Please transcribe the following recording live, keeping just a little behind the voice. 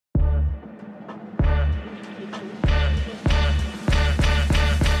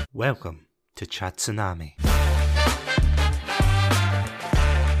Welcome to Chatsunami.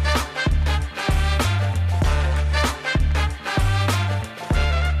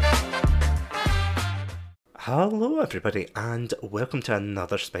 Hello everybody and welcome to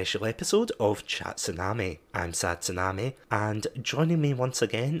another special episode of Chatsunami. I'm Satsunami and joining me once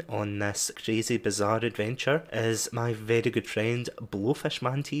again on this crazy bizarre adventure is my very good friend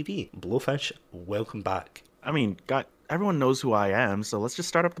BlowfishmanTV. Blowfish, welcome back. I mean, God, everyone knows who I am, so let's just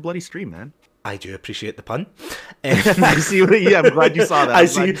start up the bloody stream, man. I do appreciate the pun. I see. Yeah, I'm glad you saw that. I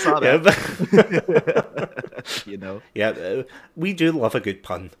see. You know. Yeah, we do love a good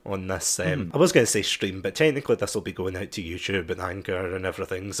pun on this. I was going to say stream, but technically this will be going out to YouTube and Anchor and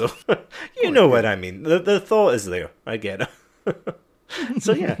everything, so you know what I mean. The thought is there. I get it.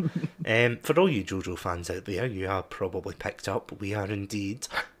 So yeah, for all you JoJo fans out there, you have probably picked up, we are indeed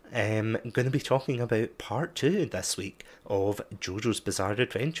going to be talking about part 2 this week of JoJo's Bizarre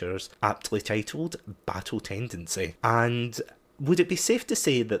Adventures, aptly titled Battle Tendency. And would it be safe to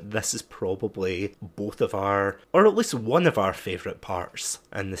say that this is probably both of our, or at least one of our favourite parts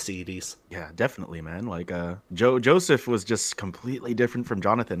in the series? Yeah, definitely, man. Like, Joseph was just completely different from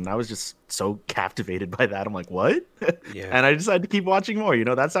Jonathan, and I was just so captivated by that. I'm like, what? Yeah. And I decided to keep watching more. You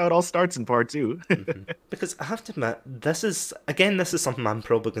know, that's how it all starts in part 2. Because I have to admit, this is something I'm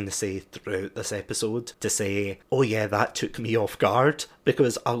probably going to say throughout this episode, to say, oh yeah, that took me off guard,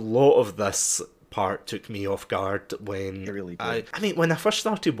 because a lot of this part took me off guard when really did. I mean, when I first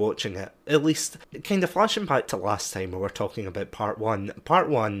started watching it, at least kind of flashing back to last time we were talking about part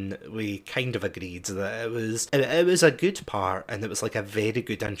one, we kind of agreed that it was a good part and it was like a very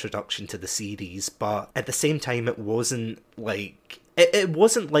good introduction to the series, but at the same time it wasn't like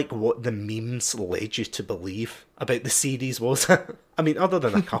what the memes led you to believe about the series, was it? I mean, other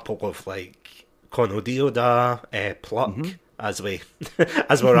than a couple of like Konodioda, Pluck, as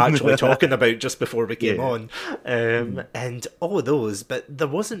we're actually talking about just before we came on, and all of those, but there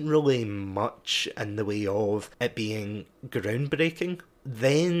wasn't really much in the way of it being groundbreaking.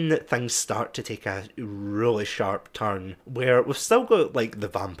 Then things start to take a really sharp turn, where we've still got like the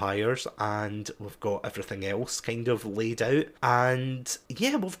vampires and we've got everything else kind of laid out, and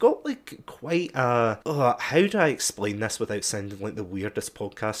yeah, we've got like quite a how do I explain this without sounding like the weirdest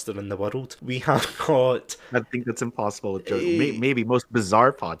podcaster in the world? We have got, I think that's impossible with Joseph. Maybe most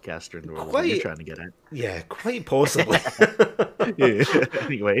bizarre podcaster in the world. What you're trying to get at? Yeah, quite possibly.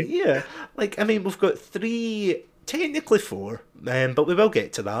 Anyway, yeah, like I mean, we've got technically 4, but we will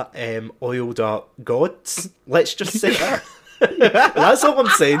get to that. Oiled up gods. Let's just say that. That's all I'm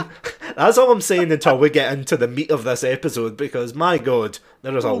saying. That's all I'm saying until we get into the meat of this episode, because my god,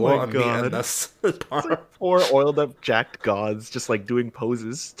 there is a lot of meat in this part. Like 4 oiled up jacked gods just like doing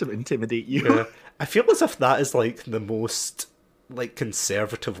poses to intimidate you. Yeah. I feel as if that is like the most like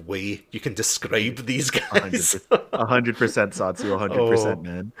conservative way you can describe these guys. 100% Satsu, 100%,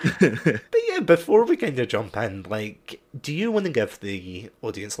 man. But yeah, before we kind of jump in, like, do you want to give the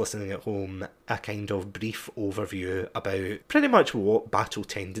audience listening at home a kind of brief overview about pretty much what Battle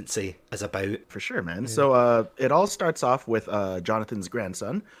Tendency is about? For sure, man. So it all starts off with Jonathan's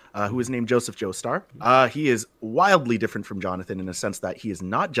grandson, who is named Joseph Joestar. He is wildly different from Jonathan in a sense that he is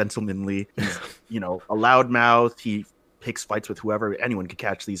not gentlemanly. He's, a loudmouth. He picks fights with whoever. Anyone could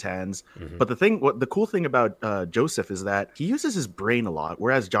catch these hands. But the cool thing about Joseph is that he uses his brain a lot,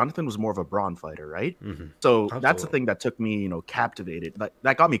 whereas Jonathan was more of a brawn fighter, right? So that's the thing that took me, captivated.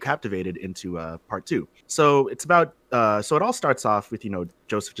 That got me captivated into part 2. So it's about so it all starts off with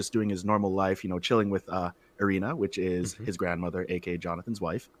Joseph just doing his normal life, chilling with Irina, which is his grandmother, aka Jonathan's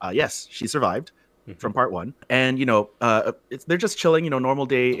wife. Yes, she survived from part 1, and they're just chilling, normal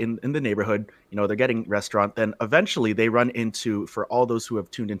day in the neighborhood. They're getting restaurant. Then eventually they run into, for all those who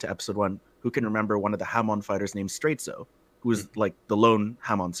have tuned into episode 1 who can remember, one of the Hamon fighters named Straitso, who is like the lone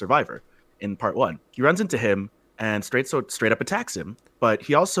Hamon survivor in part 1. He runs into him and Straitso straight up attacks him, but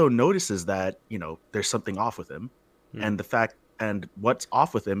he also notices that there's something off with him. And what's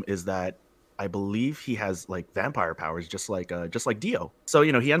off with him is that I believe he has like vampire powers, just like Dio. So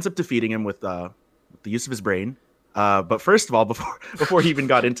he ends up defeating him with the use of his brain. But first of all, before he even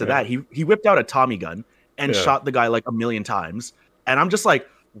got into that, he whipped out a Tommy gun and shot the guy like a million times. And I'm just like,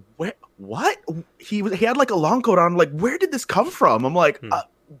 what? He had like a long coat on. I'm like, where did this come from? I'm like,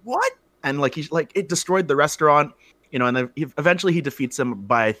 what? And like it destroyed the restaurant. And then eventually he defeats him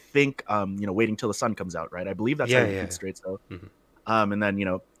by, I think, waiting till the sun comes out, right? I believe that's how he defeats Straitso. And then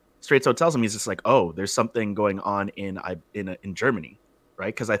Straitso tells him, he's just like, oh, there's something going on in Germany. Right,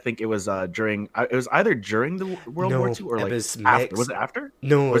 because I think it was during. It was either during the World War II or like after. Was it after?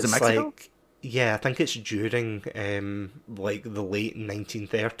 No, was it Mexico? Like Yeah, I think it's during like the late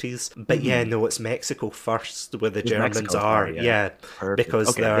 1930s. But yeah, no, it's Mexico first where the It's Germans Mexico, are. sorry, yeah. Yeah, Perfect. because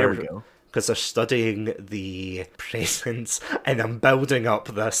Okay, there we go. they're studying the presence, and I'm building up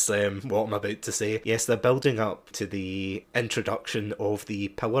this what I'm about to say. Yes, they're building up to the introduction of the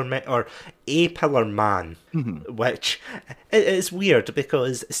pillar or a pillar man, which it's weird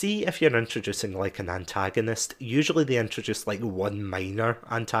because see, if you're introducing like an antagonist, usually they introduce like one minor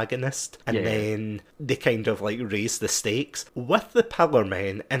antagonist, and Yeah. then they kind of like raise the stakes. With the pillar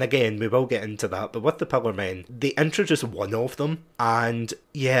men, and again we will get into that, but with the pillar men, they introduce one of them, and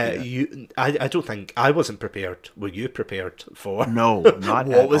yeah. I don't think I wasn't prepared. Were you prepared for No, not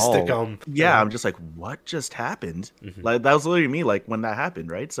what at was to all. come? Yeah, I'm just like, what just happened? Like that was literally me, like when that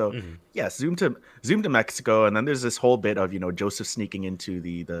happened, right? So yeah, zoom to Mexico, and then there's this whole bit of Joseph sneaking into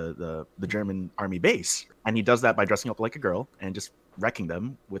the German army base, and he does that by dressing up like a girl and just wrecking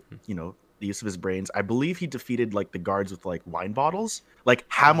them with the use of his brains. I believe he defeated like the guards with like wine bottles, like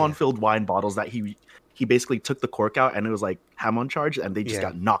Hamon filled wine bottles that he basically took the cork out, and it was like Hamon charge, and they just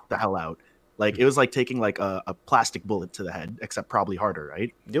got knocked the hell out. Like it was like taking like a plastic bullet to the head, except probably harder,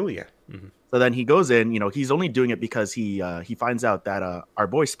 right? Oh yeah. So then he goes in, he's only doing it because he finds out that our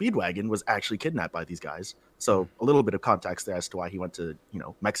boy Speedwagon was actually kidnapped by these guys. So a little bit of context there as to why he went to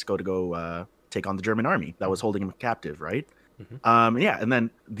Mexico to go take on the German army that was holding him captive, right? Yeah, and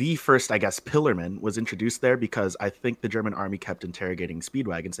then the first, I guess, pillarman was introduced there because I think the German army kept interrogating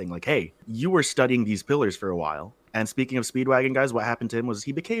Speedwagon, saying like, "Hey, you were studying these pillars for a while." And speaking of Speedwagon, guys, what happened to him was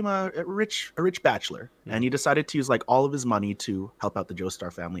he became a rich bachelor, and he decided to use like all of his money to help out the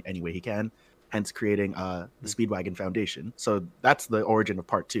Joestar family any way he can, hence creating the Speedwagon Foundation. So that's the origin of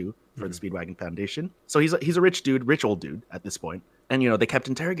part 2 for the Speedwagon Foundation. So he's a rich dude, rich old dude at this point. And they kept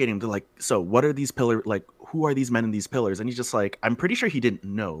interrogating him. They're like, "So what are these pillars? Like, who are these men in these pillars?" And he's just like, I'm pretty sure he didn't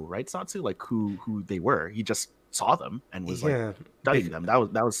know, right, Satsu? Like who they were. He just saw them and was like studying them.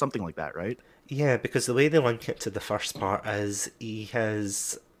 That was something like that, right? Yeah, because the way they link it to the first part is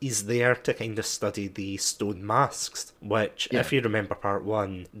he's there to kind of study the stone masks, which, if you remember part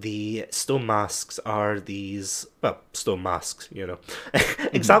 1, the stone masks are these, well, stone masks,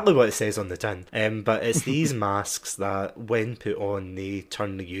 exactly what it says on the tin, but it's these masks that, when put on, they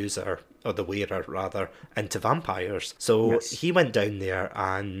turn the user, or the wearer rather, into vampires. So he went down there,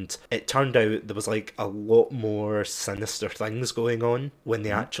 and it turned out there was like a lot more sinister things going on when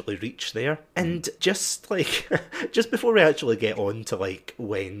they actually reached there. And just like just before we actually get on to like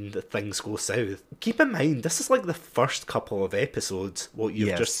when the things go south, keep in mind this is like the first couple of episodes, what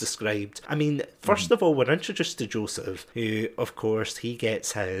you've just described. I mean, first of all, we're introduced to Joseph, who of course he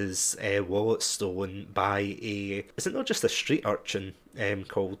gets his wallet stolen by is it not just a street urchin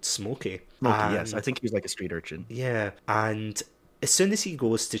called Smokey? Yes, I think he was like a street urchin. Yeah, and as soon as he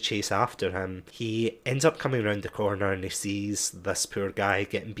goes to chase after him, he ends up coming around the corner and he sees this poor guy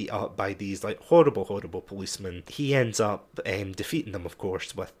getting beat up by these like horrible policemen. He ends up defeating them, of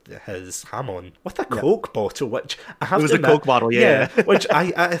course, with his Hamon, with a Coke bottle, which I have to admit, a Coke bottle, which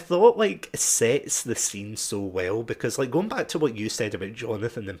I thought like sets the scene so well, because like going back to what you said about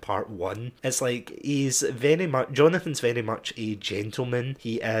Jonathan in part 1, it's like Jonathan's very much a gentleman.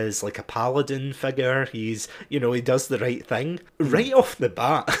 He is like a paladin figure. He's he does the right thing. Right off the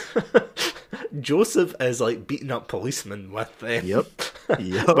bat, Joseph is like beating up policemen with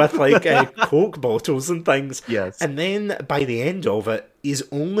with like Coke bottles and things. Yes. And then by the end of it, his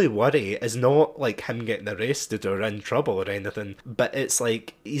only worry is not like him getting arrested or in trouble or anything, but it's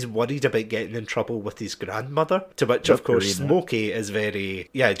like he's worried about getting in trouble with his grandmother, to which of course Smokey is very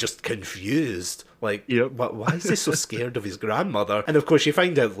just confused. Like, why is he so scared of his grandmother? And of course you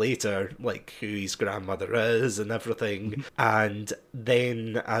find out later like who his grandmother is and everything. And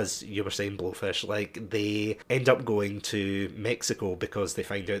then, as you were saying, Blowfish, like they end up going to Mexico because they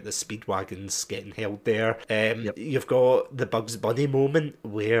find out the Speedwagon's getting held there. You've got the Bugs Bunny moment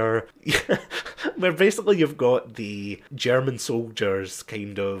where basically you've got the German soldiers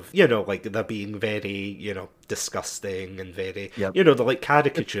kind of, like they're being very, disgusting and very, they're like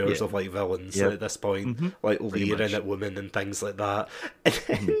caricatures of like villains at this point, like leering at women and things like that. And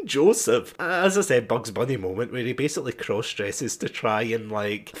then Joseph, as I said, Bugs Bunny moment where he basically cross-dresses to try and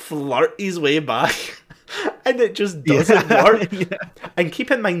like flirt his way back. And it just doesn't work. And keep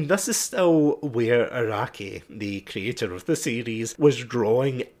in mind, this is still where Araki, the creator of the series, was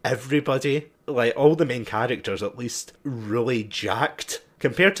drawing everybody, like all the main characters at least, really jacked.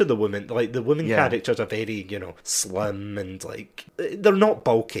 compared to the women, like the women characters are very, you know, slim and like they're not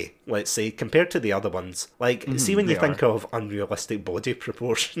bulky, let's say, compared to the other ones. Like, see when you think of unrealistic body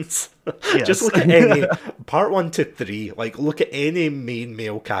proportions, just look at any part 1 to 3, like look at any main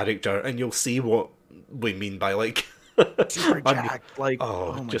male character and you'll see what we mean by like super jacked, like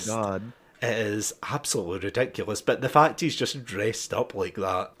oh my god. It is absolutely ridiculous, but the fact he's just dressed up like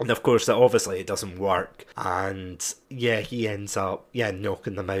that, and of course, obviously it doesn't work, and yeah, he ends up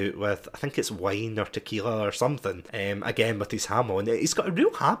knocking them out with, I think it's wine or tequila or something, again with his Hamon. He's got a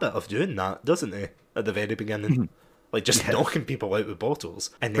real habit of doing that, doesn't he, at the very beginning? Like, just knocking people out with bottles.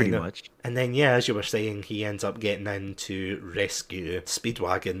 And then, pretty much. And then, yeah, as you were saying, he ends up getting in to rescue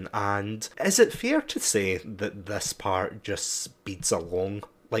Speedwagon, and is it fair to say that this part just speeds along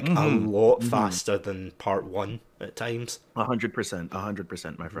like a lot faster than part 1 at times?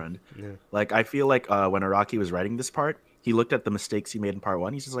 100%, my friend. Like, I feel like when Araki was writing this part, he looked at the mistakes he made in part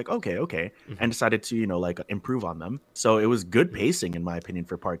 1. He's just like, okay, and decided to, you know, like improve on them. So it was good pacing, in my opinion,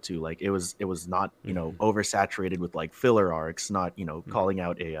 for part 2. Like, it was not, you know, oversaturated with like filler arcs, not, you know, calling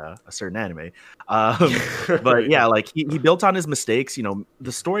out a certain anime. But yeah, like he built on his mistakes. You know,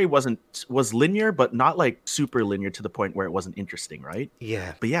 the story was linear, but not like super linear to the point where it wasn't interesting, right?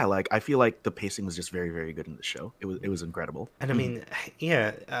 Yeah. But yeah, like I feel like the pacing was just very, very good in the show. It was incredible. And I mean,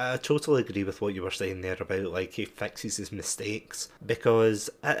 yeah, I totally agree with what you were saying there about like he fixes his mistakes, because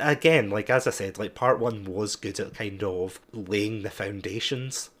again, like as I said, like part 1 was good at kind of laying the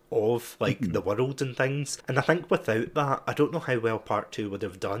foundations of like the world and things, and I think without that, I don't know how well part 2 would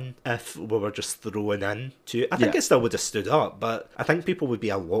have done if we were just thrown in to. I think it still would have stood up, but I think people would be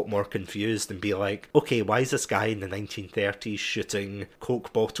a lot more confused and be like, okay, why is this guy in the 1930s shooting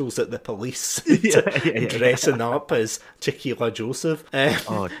Coke bottles at the police, dressing up as Tequila Joseph?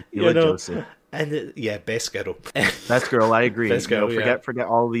 Tequila Joseph. And best girl. Best girl, I agree. Best girl, forget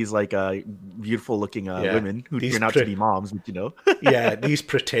all these like beautiful looking women who turn out to be moms, but you know. These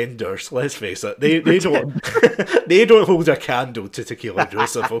pretenders, let's face it. They don't they don't hold a candle to Tequila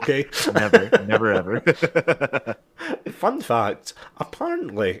Joseph, okay? Never ever. Fun fact,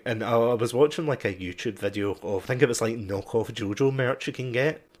 apparently, and I was watching like a YouTube video of, I think it was like knockoff JoJo merch you can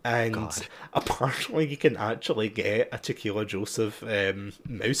get. And apparently you can actually get a Tequila Joseph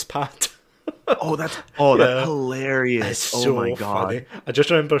mouse pad. That's hilarious. It's so my god. Funny. I just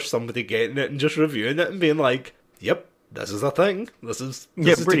remember somebody getting it and just reviewing it and being like, yep, this is a thing. This is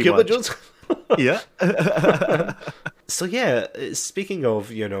Tequila Joseph. So yeah, speaking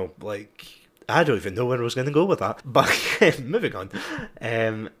of, you know, like, I don't even know where I was going to go with that, but moving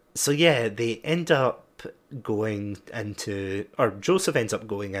on. So yeah, they end up going into, or Joseph ends up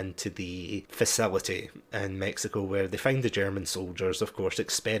going into the facility in Mexico where they find the German soldiers, of course,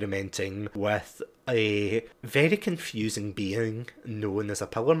 experimenting with a very confusing being known as a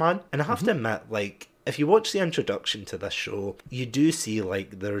Pillar Man. And I have to admit, like, if you watch the introduction to this show, you do see,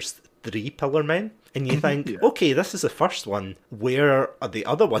 like, there's 3 Pillar Men. And you think, okay, this is the first one. Where are the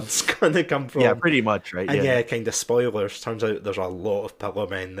other ones going to come from? Yeah, pretty much, right? And kind of spoilers. Turns out there's a lot of Pillar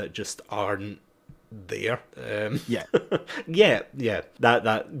Men that just aren't there. That's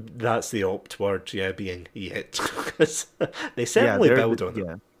the opt word, being yet. Because they certainly build on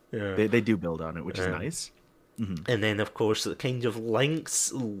it. Yeah. They do build on it, which is nice. And then, of course, it kind of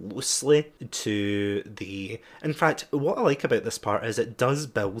links loosely to the... In fact, what I like about this part is it does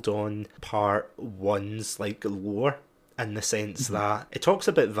build on part 1's, like, lore, in the sense that it talks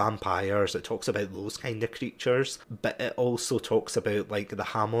about vampires, it talks about those kind of creatures, but it also talks about, like, the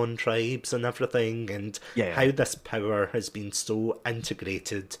Hamon tribes and everything, and how this power has been so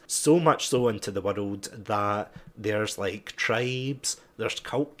integrated, so much so into the world that there's, like, tribes, there's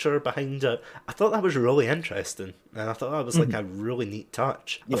culture behind it. I thought that was really interesting, and I thought that was, like, a really neat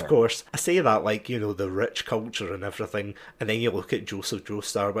touch. Of course, I say that, like, you know, the rich culture and everything, and then you look at Joseph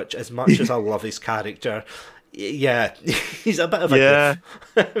Joestar, which, as much as I love his character... Yeah, he's a bit of a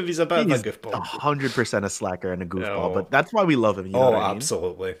goof. He's a bit of a goofball. 100% a slacker and a goofball, but that's why we love him. You know what I mean?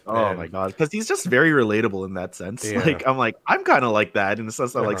 Absolutely. Oh my god, because he's just very relatable in that sense. Yeah. Like I'm kind of like that in the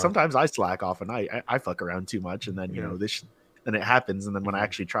sense that like sometimes I slack off and I fuck around too much, and then you know then it happens, and then when I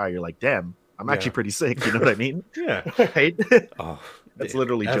actually try, you're like, damn, I'm actually pretty sick. You know what I mean? Right? That's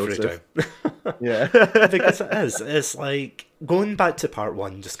literally Joseph. Because it is. It's like, going back to part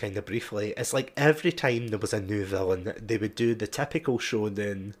 1 just kind of briefly, it's like every time there was a new villain, they would do the typical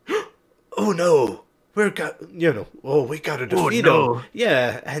shonen, oh no, we gotta defeat him.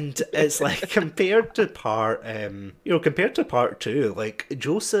 Yeah, and it's like compared to part 2, like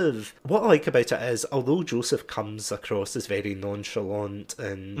Joseph, what I like about it is, although Joseph comes across as very nonchalant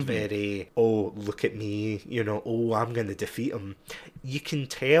and very, oh, look at me, you know, oh, I'm gonna defeat him, you can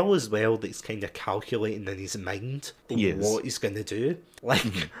tell as well that he's kind of calculating in his mind what he's going to do.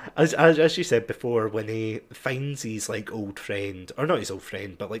 Like, as you said before, when he finds his, like, old friend, or not his old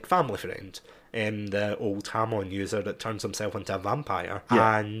friend, but, like, family friend, the old Hamon user that turns himself into a vampire.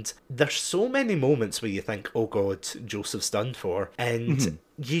 Yeah. And there's so many moments where you think, oh god, Joseph's done for. And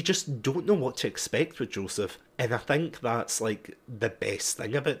you just don't know what to expect with Joseph. And I think that's, like, the best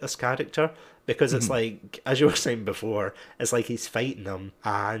thing about this character. Because it's like, as you were saying before, it's like he's fighting him,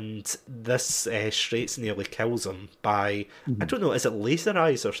 and this Straits nearly kills him by, I don't know, is it laser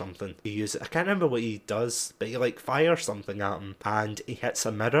eyes or something? He uses, I can't remember what he does, but he like fires something at him, and he hits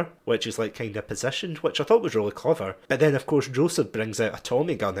a mirror, which is like kind of positioned, which I thought was really clever. But then, of course, Joseph brings out a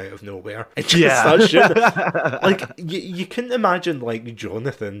Tommy gun out of nowhere and just starts shooting. Like, you couldn't imagine like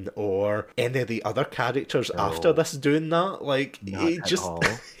Jonathan or any of the other characters after this doing that. Like, he just...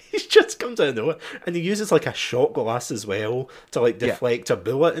 He just comes out of nowhere, and he uses like a shot glass as well to like deflect a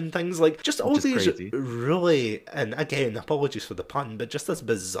bullet and things, like just all these really, and again, apologies for the pun, but just this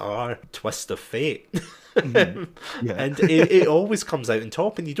bizarre twist of fate. And it always comes out on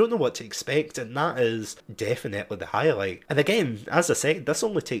top, and you don't know what to expect, and that is definitely the highlight. And again, as I said, this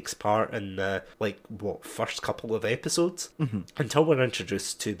only takes part in the first couple of episodes until we're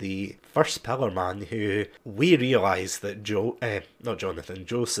introduced to the first Pillar Man, who we realise that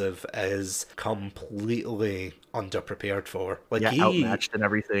Joseph is completely underprepared for. Like, he outmatched and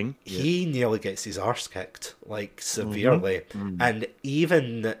everything. He nearly gets his arse kicked, like, severely. And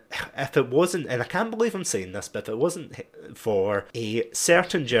even if it wasn't, and I can't believe I'm saying this, but if it wasn't for a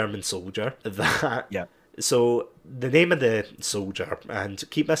certain German soldier that... So, the name of the soldier, and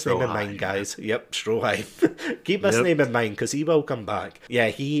keep this name in mind, guys. Yep, Stroheim. Keep this name in mind, because he will come back. Yeah,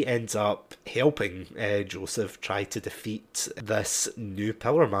 he ends up helping Joseph try to defeat this new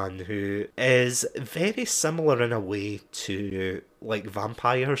Pillar Man, who is very similar in a way to, like,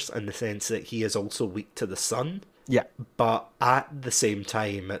 vampires, in the sense that he is also weak to the sun. Yeah. But at the same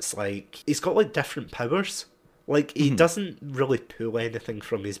time, it's like, he's got, like, different powers. Like, he doesn't really pull anything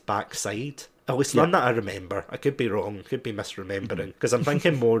from his backside. At least none that I remember. I could be wrong, could be misremembering. Because I'm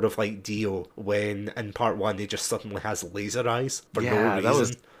thinking more of like Dio, when in part 1 he just suddenly has laser eyes for no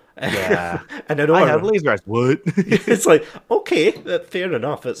reason. And I have laser eyes. What? It's like, okay, fair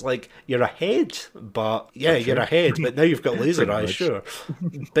enough. It's like, you're ahead, but you're ahead, but now you've got laser eyes, sure.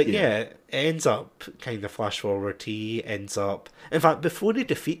 But it ends up kind of flash forward. He ends up, in fact, before he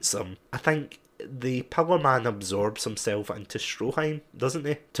defeats him, I think the Pillar Man absorbs himself into Stroheim, doesn't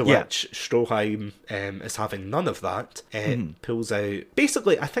he? To which Stroheim is having none of that. Pulls out,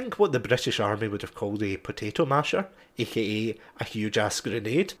 basically, I think what the British Army would have called a potato masher, aka a huge ass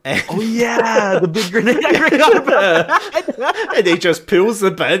grenade. The big grenade. I forgot about that. And he just pulls the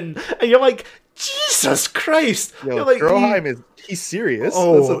bin, and you're like, Jesus Christ! Yo, like, Stroheim he's serious.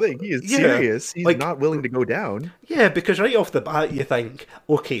 That's the thing. He is serious. He's like, not willing to go down. Yeah, because right off the bat you think,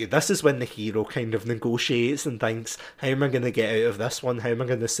 okay, this is when the hero kind of negotiates and thinks, how am I going to get out of this one? How am I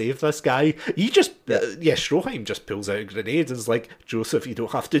going to save this guy? He just, Stroheim just pulls out a grenade and is like, Joseph, you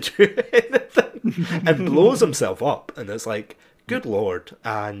don't have to do anything. And blows himself up. And it's like, good lord.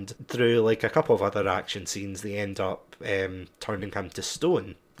 And through like a couple of other action scenes, they end up turning him to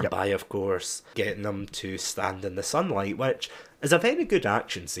stone. By, of course, getting them to stand in the sunlight, which is a very good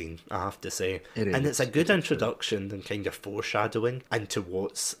action scene, I have to say. And it's a good introduction and kind of foreshadowing into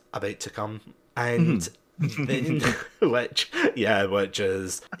what's about to come. And then, which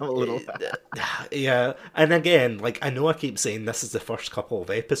is a little and again, like, I know I keep saying this is the first couple of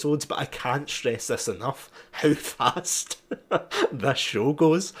episodes, but I can't stress this enough how fast this show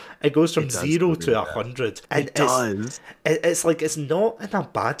goes. It goes from 0 to 100, and it's like, it's not in a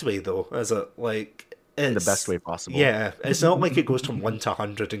bad way though, is it? Like, in the best way possible. Yeah, it's not like it goes from 1 to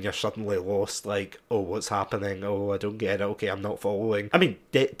 100 and you're suddenly lost, like, oh, what's happening? Oh, I don't get it. Okay, I'm not following. I mean,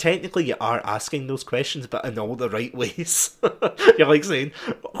 technically you are asking those questions, but in all the right ways. You're like saying,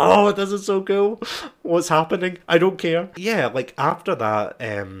 oh, this is so cool. What's happening? I don't care. Yeah, like, after that,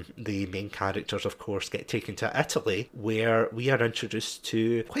 the main characters, of course, get taken to Italy, where we are introduced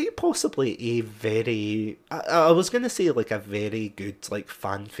to quite possibly a very, I was going to say, like, a very good, like,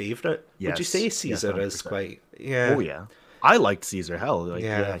 fan favourite. Would you say Caesar is quite... Yeah. Oh, yeah. I liked Caesar. Hell,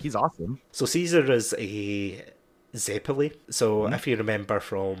 like, he's awesome. So Caesar is a Zeppeli. So if you remember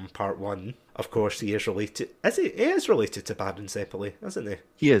from part 1, of course, he is related... He is related to Baron Zeppeli, isn't he?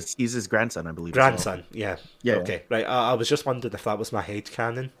 He is. He's his grandson, I believe. Grandson, yeah. Okay, right. I was just wondering if that was my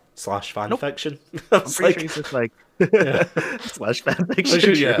headcanon / fan fiction. I'm pretty sure he's just like... slash fan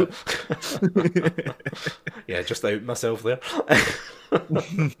fiction. Yeah, just out myself there.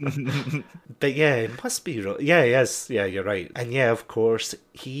 But yeah, it must be yeah, yes, yeah, you're right. And yeah, of course,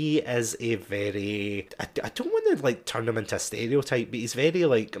 he is a very I don't want to like turn him into a stereotype, but he's very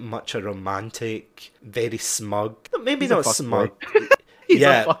like much a romantic, very smug. Maybe He's a not fuck boy. smug. He's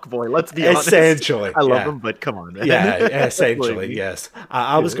Yeah, a fuck boy. Let's be honest. essentially. I love Yeah. him, but come on, man. Yeah, essentially, Like, yes.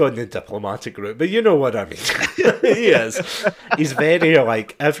 I was going the diplomatic route, but you know what I mean. He is. He's very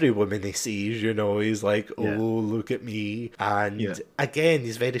like every woman he sees, you know, he's like, oh, Yeah. look at me. And Yeah. again,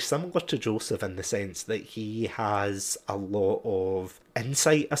 he's very similar to Joseph in the sense that he has a lot of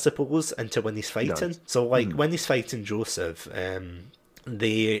insight, I suppose, into when he's fighting. does. So, like, when he's fighting Joseph,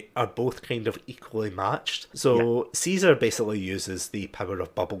 they are both kind of equally matched. So Caesar basically uses the power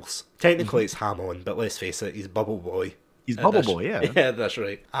of bubbles. Technically it's Hamon, but let's face it, he's Bubble Boy. He's Bubble That's- Boy, yeah. Yeah, that's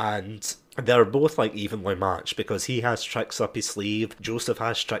right. And they're both like evenly matched because he has tricks up his sleeve, Joseph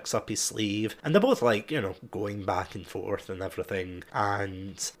has tricks up his sleeve, and they're both like, you know, going back and forth and everything.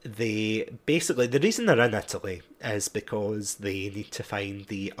 And they basically, the reason they're in Italy is because they need to find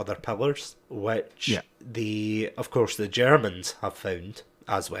the other pillars, which of course, the Germans have found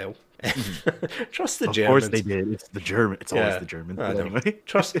as well. Trust the Of Germans. course they did. It's the German. It's always the Germans. I But know. anyway.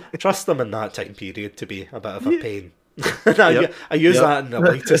 Trust them in that time period to be a bit of a pain. I use that in the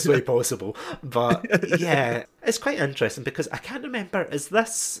lightest way possible. But yeah, it's quite interesting because I can't remember, is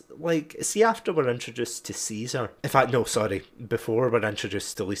this like, see, after we're introduced to Caesar, in fact, no, sorry, before we're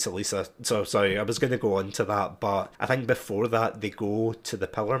introduced to Lisa, so sorry, I was going to go on to that, but I think before that they go to the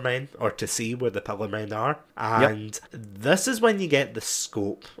Pillar Men, or to see where the Pillar Men are, and this is when you get the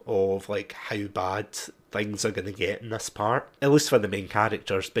scope of like how bad things are going to get in this part, at least for the main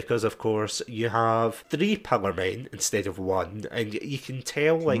characters, because of course you have 3 Pillar Men instead of 1, and you can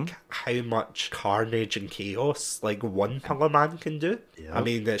tell like how much carnage and chaos like one Pillar Man can do. I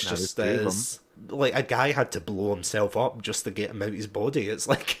mean, it's just like a guy had to blow himself up just to get him out his body. It's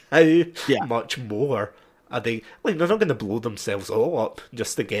like how much more are they, like, they're not going to blow themselves all up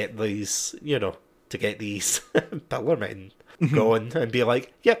just to get these, you know, to get these Pillar Men going and be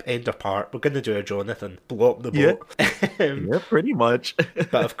like, yep, end of part, we're going to do a Jonathan, blow up the boat. Yeah, pretty much.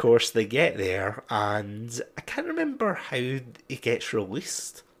 But of course they get there and I can't remember how he gets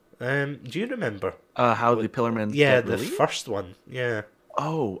released. Do you remember? How the Pillarmen Yeah, get the released? first one. Yeah.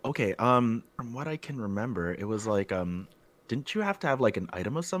 Oh, okay. From what I can remember, it was like didn't you have to have like an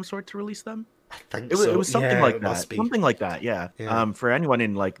item of some sort to release them? I think It was, so. it was something Yeah, like it that. must be. Something like that, yeah. Yeah. For anyone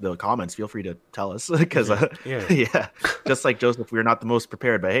in like the comments, feel free to tell us because Yeah. yeah, just like Joseph, we're not the most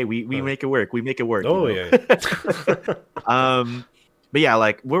prepared, but hey, we make it work. We make it work. Oh, you know? yeah. But yeah,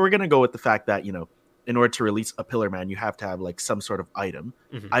 like we're gonna go with the fact that, you know, in order to release a Pillar Man, you have to have like some sort of item.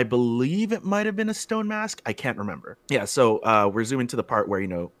 I believe it might have been a stone mask. I can't remember. Yeah, so we're zooming to the part where, you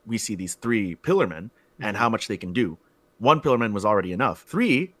know, we see these 3 Pillar Men and how much they can do. 1 Pillar Man was already enough.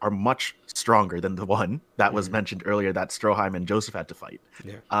 3 are much stronger than the one that was mentioned earlier that Stroheim and Joseph had to fight.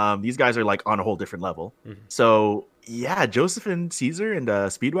 Yeah. These guys are like on a whole different level. So yeah, Joseph and Caesar and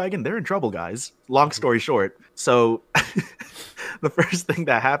Speedwagon, they're in trouble, guys. Long story short. So the first thing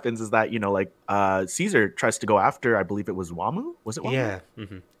that happens is that, you know, like Caesar tries to go after, I believe it was Wamu. Was it Wamu?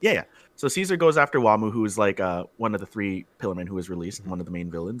 Yeah. Yeah. So Caesar goes after Wamu, who's like one of the 3 Pillarmen who was released, one of the main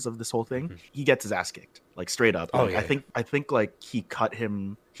villains of this whole thing. He gets his ass kicked, like straight up. Oh, Like, yeah. I think like he cut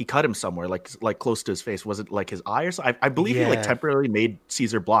him somewhere, like close to his face. Was it like his eye or something? I believe he like Yeah. temporarily made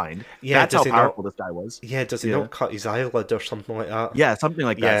Caesar blind. Yeah, That's does how he not- powerful this guy was. Yeah, does he Yeah. not cut his eyelid or something like that? Yeah, something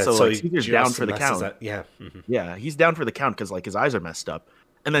like that. Yeah, So, like, he Caesar's just down for the messes count. it. Yeah. Yeah, he's down for the count because like his eyes are messed up.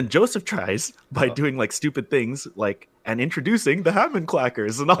 And then Joseph tries by doing like stupid things, like and introducing the Hamon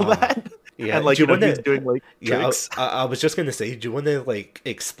Clackers and all that. Yeah, And like, do you know, wanna- he's doing like Yeah, tricks. I was just going to say, do you want to like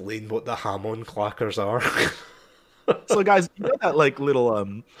explain what the Hamon Clackers are? So guys, you know that like little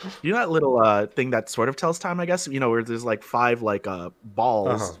thing that sort of tells time, I guess, you know, where there's like 5 like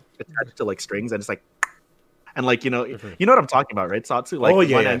balls attached to like strings, and it's like, and like, you know what I'm talking about, right, Satsu? Like, oh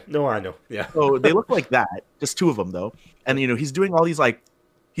yeah, one yeah. end- No, I know. Yeah. So they look like that, just 2 of them though, and you know he's doing all these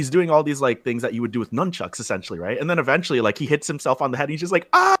things that you would do with nunchucks essentially, right? And then eventually like he hits himself on the head, and he's just like,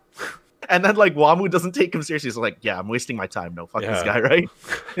 ah. And then like Wamu doesn't take him seriously. He's like, yeah, I'm wasting my time. No, fuck this Yeah. guy, right?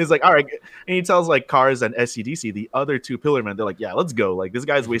 He's like, all right. And he tells like Cars and SCDC, the other 2 Pillarmen, they're like, yeah, let's go. Like this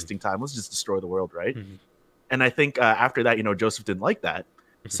guy's wasting time. Let's just destroy the world, right? And I think after that, you know, Joseph didn't like that.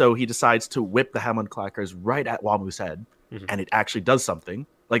 So he decides to whip the Hamon Clackers right at Wamu's head. And it actually does something.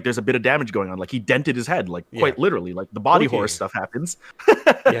 Like there's a bit of damage going on. Like he dented his head, like quite literally. Like the body horror stuff happens.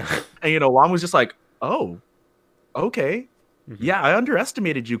 Yeah. And you know, Wamu's just like, oh, okay. Yeah, I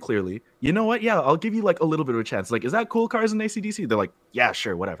underestimated you clearly. You know what? Yeah, I'll give you like a little bit of a chance. Like, is that cool, Cars and ACDC? They're like, yeah,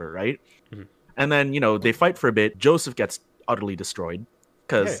 sure, whatever, right? And then, you know, they fight for a bit. Joseph gets utterly destroyed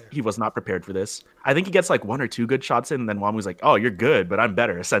because Yeah. he was not prepared for this. I think he gets like 1 or 2 good shots in, and then Wamu's like, "Oh, you're good, but I'm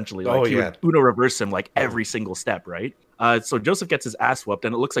better." Essentially, like he would Uno reverse him like every single step, right? So Joseph gets his ass whooped,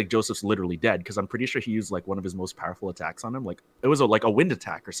 and it looks like Joseph's literally dead because I'm pretty sure he used like one of his most powerful attacks on him. Like it was like a wind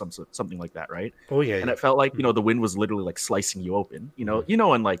attack or something like that, right? Oh yeah. And it felt like the wind was literally like slicing you open.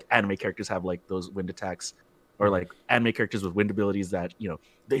 When like anime characters have like those wind attacks, or like anime characters with wind abilities that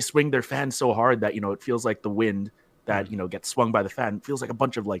they swing their fan so hard that it feels like the wind that gets swung by the fan feels like a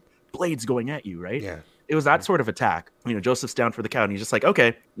bunch of like blades going at you, right? Yeah. It was that sort of attack. Joseph's down for the count, and he's just like,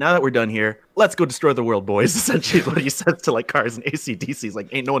 okay, now that we're done here, let's go destroy the world, boys. Essentially is what he says to like Cars and AC/DC. He's like,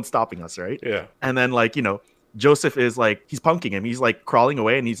 ain't no one stopping us, right? Yeah. And then like Joseph is like, he's punking him. He's like crawling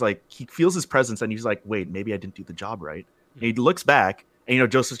away, and he's like, he feels his presence, and he's like, wait, maybe I didn't do the job right. And he looks back, and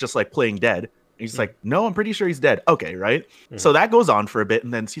Joseph's just like playing dead. And he's like, no, I'm pretty sure he's dead. Okay, right? So that goes on for a bit,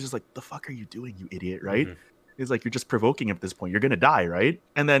 and then Caesar's like, the fuck are you doing, you idiot, right? He's like, you're just provoking him at this point. You're gonna die, right?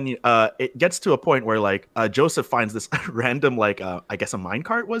 And then it gets to a point where like Joseph finds this random like I guess a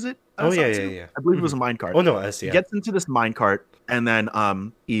minecart, was it? Yeah. I believe it was a minecart. Oh no, it is. Yeah. He gets into this minecart, and then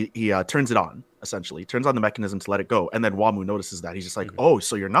he turns it on. Essentially, turns on the mechanism to let it go, and then Wamu notices that. He's just like, oh,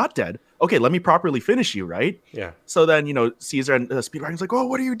 so you're not dead? Okay, let me properly finish you, right? Yeah. So then Caesar and Speedwagon's like, oh,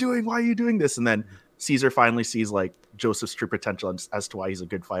 what are you doing? Why are you doing this? And then Caesar finally sees like Joseph's true potential as to why he's a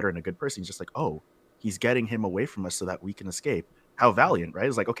good fighter and a good person. He's just like, oh, he's getting him away from us so that we can escape. How valiant, right?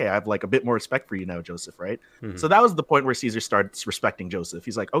 It's like, okay, I have like a bit more respect for you now, Joseph, right? So that was the point where Caesar starts respecting Joseph.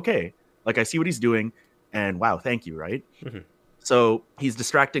 He's like, okay, like I see what he's doing, and wow, thank you, right? So he's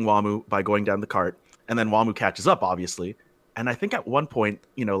distracting Wamu by going down the cart, and then Wamu catches up, obviously. And I think at one point,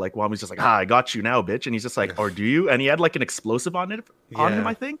 like Wamu's just like, I got you now, bitch. And he's just like, or do you? And he had like an explosive on him,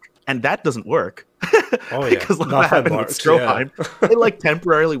 I think. And that doesn't work. Oh, yeah. Because like what happened with Stroheim, it like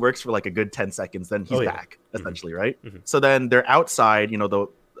temporarily works for like a good 10 seconds. Then he's back, essentially, right? So then they're outside,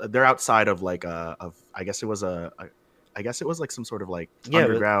 they're outside of like I guess it was like some sort of like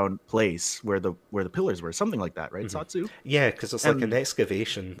underground place where the pillars were, something like that, right? Satsu? Yeah, because it's like an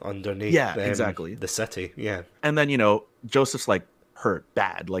excavation underneath exactly. the city. Yeah. And then, Joseph's like hurt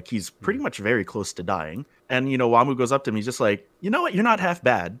bad. Like he's pretty much very close to dying. And, Wamu goes up to him. He's just like, you know what? You're not half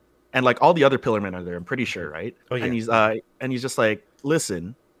bad. And like all the other pillarmen are there, I'm pretty sure, right? Oh, yeah. And he's just like,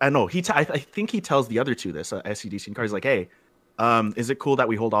 listen, I know I think he tells the other two this, SCDC and Car. He's like, hey, is it cool that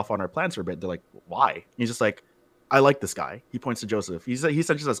we hold off on our plans for a bit? They're like, why? And he's just like, I like this guy. He points to Joseph. He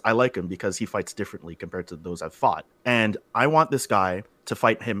essentially says, I like him because he fights differently compared to those I've fought. And I want this guy to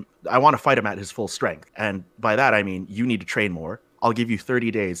fight him. I want to fight him at his full strength. And by that, I mean, you need to train more. I'll give you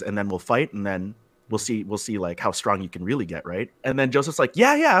 30 days and then we'll fight. And then we'll see like how strong you can really get. Right. And then Joseph's like,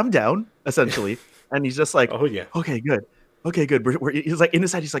 yeah, I'm down, essentially. And he's just like, oh yeah. Okay, good. He's like in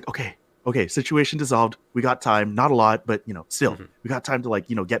his head. He's like, okay, situation dissolved. We got time. Not a lot, but still we got time to like,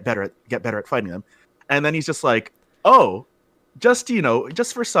 get better at fighting them. And then he's just like, oh, just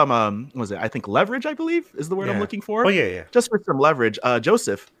for some what was it? I think leverage, I believe, is the word I'm looking for. Oh yeah. Just for some leverage,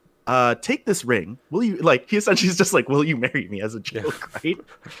 Joseph, take this ring. Will you he essentially is just like, will you marry me, as a joke, right?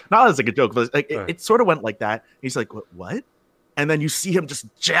 Not as like a joke, but like it sort of went like that. He's like, what? And then you see him just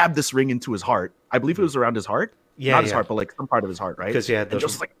jab this ring into his heart. I believe it was around his heart. Yeah, not his heart, but like some part of his heart, right? Because and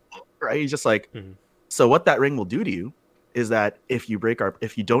just like, right? He's just like, so what that ring will do to you is that if you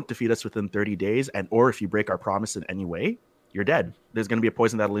don't defeat us within 30 days, or if you break our promise in any way, you're dead. There's going to be a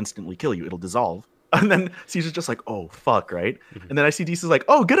poison that'll instantly kill you. It'll dissolve. And then Caesar's just like, oh, fuck, right? And then ICD's like,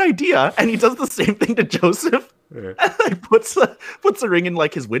 oh, good idea. And he does the same thing to Joseph. And like puts a ring in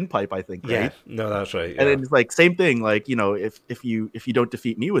like his windpipe, I think, right? Yeah, no, that's right. And then it's like, same thing, like, if you don't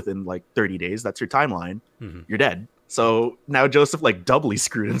defeat me within like 30 days, that's your timeline, you're dead. So now Joseph like doubly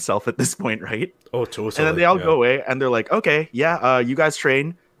screwed himself at this point, right? Oh, totally. And then they all go away, and they're like, okay, you guys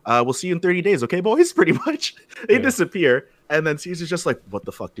train. We'll see you in 30 days, okay, boys? Pretty much. They disappear. And then Caesar's just like, what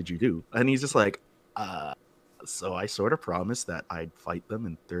the fuck did you do? And he's just like, so I sort of promised that I'd fight them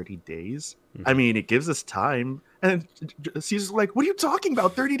in 30 days. I mean, it gives us time. And Caesar's like, what are you talking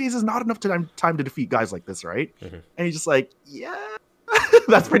about? 30 days is not enough time to defeat guys like this, right? And he's just like, yeah.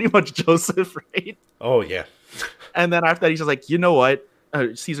 That's pretty much Joseph, right? Oh, yeah. And then after that, he's just like, you know what?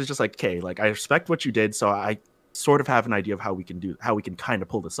 Caesar's just like, okay, like I respect what you did, so I sort of have an idea of how we can kind of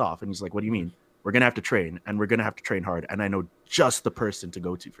pull this off. And he's like, what do you mean? We're gonna have to train, and we're gonna have to train hard, and I know just the person to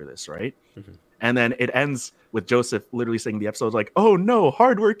go to for this, right? And then it ends with Joseph literally saying the episode like, oh no,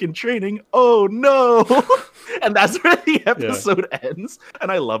 hard work and training, oh no. And that's where the episode ends.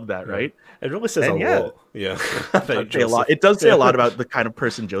 And I love that, right? It really says a lot. Yeah. It does say a lot about the kind of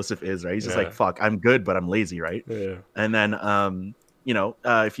person Joseph is, right? He's just like, fuck, I'm good, but I'm lazy, right? Yeah. And then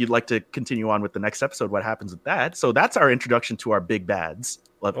if you'd like to continue on with the next episode, what happens with that? So that's our introduction to our big bads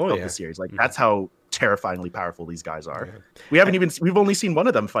of the series. Like that's how terrifyingly powerful these guys are. We've only seen one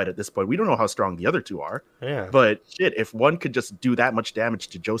of them fight at this point. We don't know how strong the other two are. But shit, if one could just do that much damage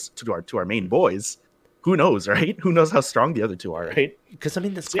to our main boys, who knows, right? Who knows how strong the other two are, right? Because I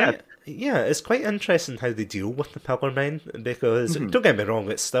mean, it's quite interesting how they deal with the Pillar Men, because don't get me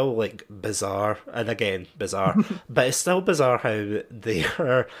wrong, it's still like bizarre, and again bizarre, but it's still bizarre how they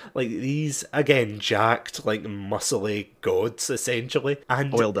are like these again jacked, like muscly gods essentially,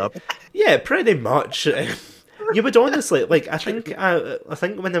 and oiled up. Yeah, pretty much. You would honestly like. I think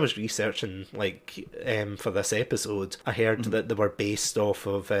when I was researching for this episode, I heard that they were based off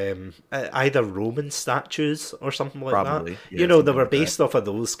of either Roman statues or something like that. Yeah, they were based off of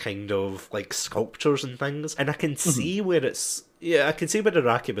those kind of like sculptures and things, and I can see where it's. Yeah, I can see where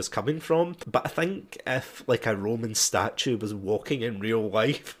Iraqi was coming from, but I think if like a Roman statue was walking in real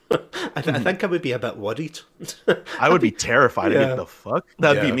life, I think I would be a bit worried. I would be terrified. What the fuck?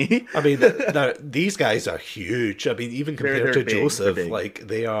 That'd be me. I mean, these guys are huge. I mean, even compared to Joseph, like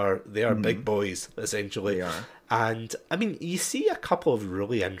they are big boys essentially. They are. And I mean, you see a couple of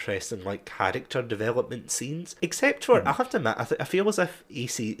really interesting like character development scenes. Except for, I have to admit, I feel as if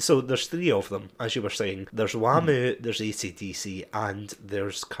AC. So there's three of them, as you were saying. There's WAMU, there's AC/DC, and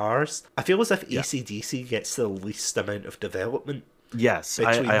there's Cars. I feel as if AC/DC gets the least amount of development. Yes,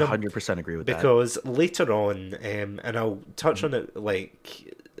 I 100% agree with that. Because later on, and I'll touch on it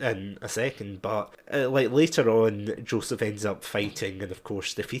like in a second, but like later on, Joseph ends up fighting and of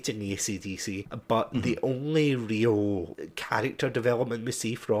course defeating AC/DC, but the only real character development we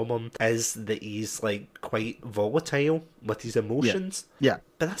see from him is that he's like quite volatile with his emotions. Yeah.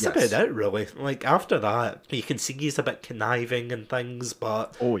 But that's about it, really. Like, after that, you can see he's a bit conniving and things,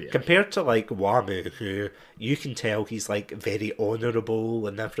 but compared to, like, WAMU, who you can tell he's, like, very honourable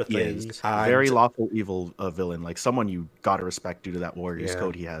and everything. And very lawful evil villain. Like, someone you gotta respect due to that warrior's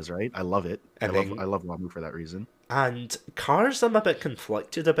code he has, right? I love it. I love WAMU for that reason. And Cars I'm a bit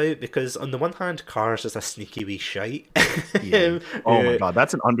conflicted about, because on the one hand, Cars is a sneaky wee shite. Oh my god,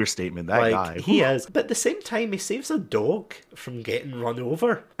 that's an understatement, that guy. He is. But at the same time, he saves a dog from getting run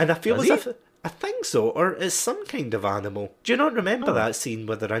over. And I feel as if... I think so, or it's some kind of animal. Do you not remember that scene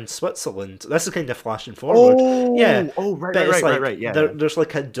where they're in Switzerland? This is kind of flashing forward. Right. Yeah. There's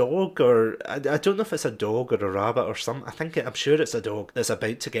like a dog, or I don't know if it's a dog or a rabbit or something. I'm sure it's a dog that's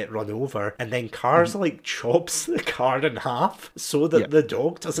about to get run over, and then Cars like chops the car in half so that the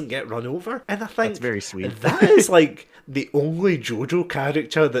dog doesn't get run over. And I think that's very sweet. That is like the only JoJo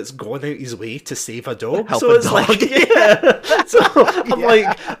character that's gone out his way to save a dog. Help so a it's dog. Like, so I'm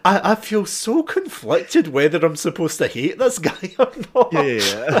like, I feel so conflicted whether I'm supposed to hate this guy or not.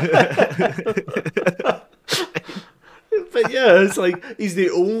 But it's like he's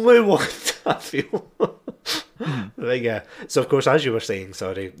the only one I feel. But so of course, as you were saying,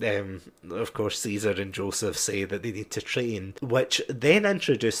 of course Caesar and Joseph say that they need to train, which then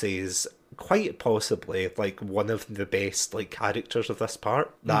introduces quite possibly like one of the best like characters of this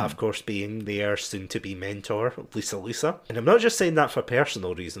part, that of course being their soon-to-be mentor, Lisa. And I'm not just saying that for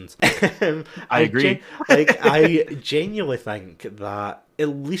personal reasons. I agree. I genuinely think that at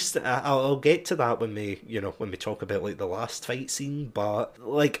least I'll get to that when we talk about like the last fight scene, but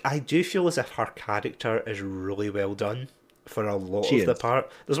like I do feel as if her character is really well done for a lot of the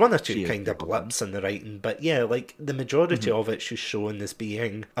part. There's one or two kind of blips in the writing, but like the majority of it, she's shown as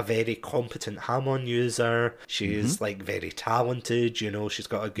being a very competent Hamon user. She's like very talented, she's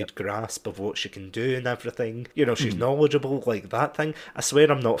got a good grasp of what she can do and everything. She's knowledgeable, like that thing. I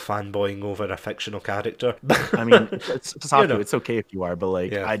swear I'm not fanboying over a fictional character. I mean, it's okay if you are, but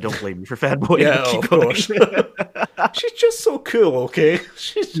like I don't blame you for fanboying. Yeah, of course. She's just so cool, okay?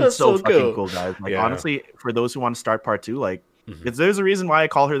 She's just so fucking cool, guys. Like honestly, for those who want to start part 2, like there's a reason why I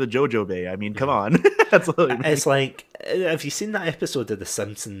call her the JoJo Bae. I mean, come on. It's like, have you seen that episode of The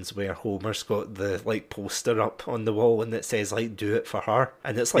Simpsons where Homer's got the like poster up on the wall and it says like "Do it for her,"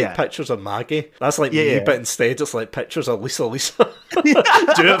 and it's like pictures of Maggie. That's like me, but instead it's like pictures of Lisa. Do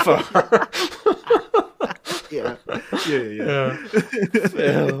it for her.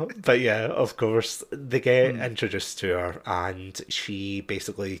 But of course they get introduced to her, and she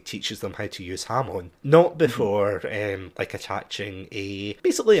basically teaches them how to use Hamon, not before like attaching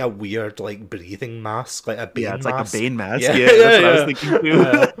basically a weird like breathing mask, like a Bane mask. Like a Bane mask. That's what I was thinking too.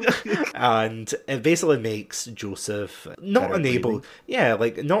 And it basically makes Joseph not Better unable, breathing. yeah,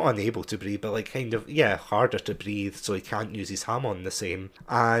 like not unable to breathe, but like kind of, yeah, harder to breathe, so he can't use his Hamon the same.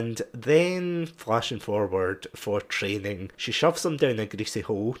 And then flashing forward for training, she shoves him down a greasy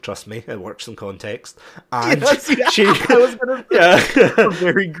hole. Trust me, it works in context. And she, I was gonna say a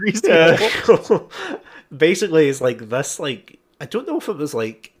very greasy hole. Basically, it's like this, like, I don't know if it was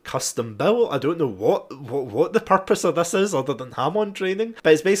like custom built. I don't know what the purpose of this is other than Hamon training.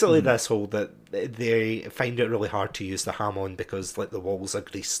 But it's basically this whole that they find it really hard to use the Hamon because like the walls are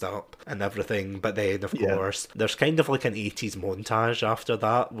greased up and everything. But then of course there's kind of like an 80s montage after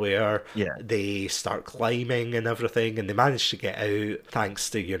that where they start climbing and everything, and they manage to get out thanks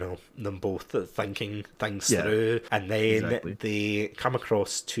to, you know, them both thinking things through. And then they come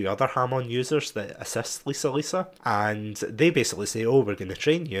across two other Hamon users that assist Lisa, and they basically say, oh, we're going to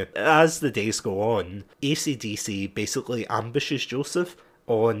train you. As the days go on, AC/DC basically ambushes Joseph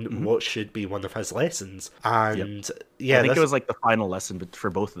on what should be one of his lessons. And I think it was like the final lesson for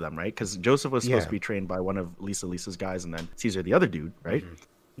both of them, right? Because Joseph was supposed to be trained by one of Lisa's guys, and then Caesar the other dude, right?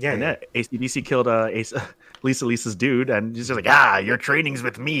 And AC/DC killed Lisa's dude, and he's just like, your training's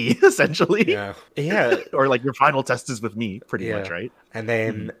with me, essentially. Or like your final test is with me, pretty much, right? And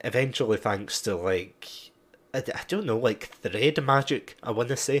then eventually, thanks to like, I don't know, like thread magic, I want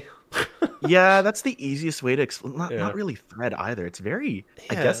to say. Yeah, that's the easiest way to explain. Not really thread either. It's very.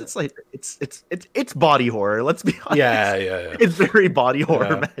 I guess it's like it's body horror. Let's be honest. Yeah. It's very body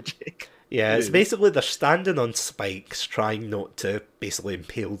horror magic. Yeah, it's basically they're standing on spikes trying not to basically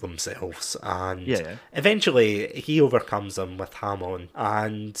impale themselves, and eventually he overcomes them with Hamon,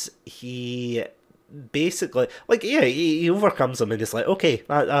 and he basically, like, he overcomes them, and he's like, okay,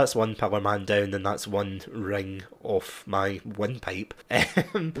 that's one pillar man down, and that's one ring off my windpipe.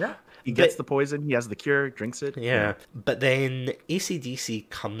 He gets the poison, he has the cure, drinks it. But then AC/DC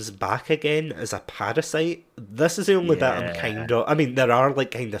comes back again as a parasite. This is the only bit I'm kind of... I mean, there are, like,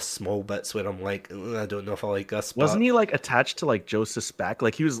 kind of small bits where I'm like, I don't know if I like this, but... Wasn't he, like, attached to, like, Joseph's back?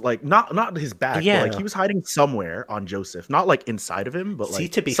 Like, he was, like, not his back, but, like, he was hiding somewhere on Joseph. Not, like, inside of him, but, like, see,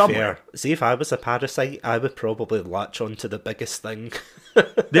 to be somewhere. fair, see, if I was a parasite, I would probably latch onto the biggest thing.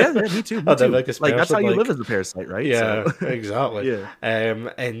 Me too. The biggest like, that's how you like, live as a parasite, right? Yeah, so. Exactly.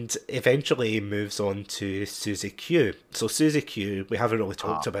 And eventually moves on to Susie Q. So Susie Q, we haven't really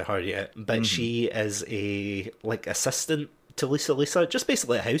talked about her yet, but she is a, like, assistant to Lisa, just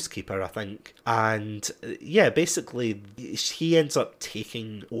basically a housekeeper, I think. And basically he ends up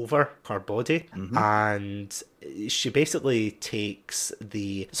taking over her body, and she basically takes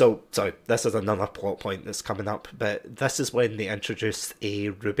the... So, sorry, this is another plot point that's coming up, but this is when they introduced a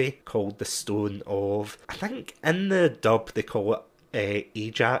ruby called the Stone of... I think in the dub they call it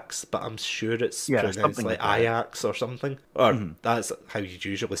Ajax, but I'm sure it's pronounced like Ajax or something. Or that's how you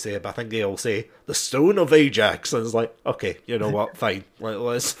usually say it, but I think they all say the Stone of Ajax, and it's like, okay, you know what, fine.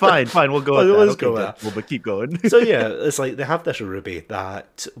 Let's fine, we'll go with that. Let's go with that. Well, but keep going. So yeah, it's like they have this ruby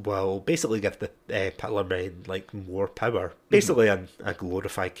that will basically give the Pillar Men like more power. Basically a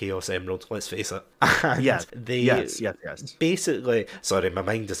glorified Chaos Emerald, let's face it. And yes. Basically, sorry, my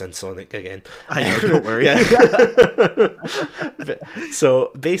mind is in Sonic again. I know, don't worry.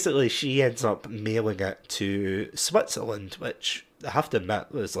 So basically she ends up mailing it to Switzerland, which I have to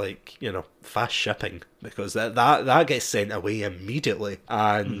admit was like, you know, fast shipping, because that gets sent away immediately.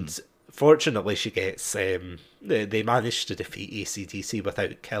 And fortunately she gets they managed to defeat AC/DC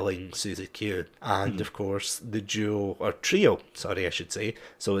without killing Susie Q. And of course the duo, or trio, sorry I should say,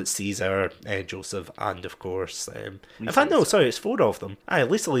 so it's Caesar, Joseph, and of course it's four of them.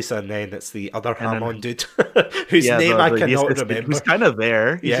 Lisa, and then it's the other Hamon dude whose name I cannot remember. Who's kind of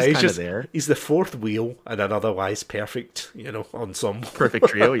there. He's just there. He's the fourth wheel in an otherwise perfect, you know, ensemble. Perfect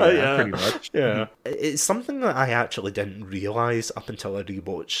trio, pretty much. It's something that I actually didn't realise up until I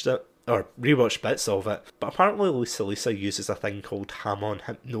rewatched it, or rewatched bits of it, but apparently Lisa uses a thing called Hamon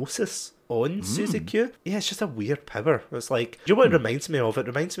Hypnosis on Susie Q. Yeah, it's just a weird power. It's like, do you know what it reminds me of? It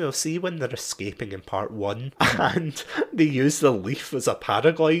reminds me of, see, when they're escaping in part 1 and they use the leaf as a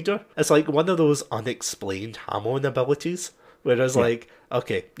paraglider. It's like one of those unexplained Hamon abilities, whereas like,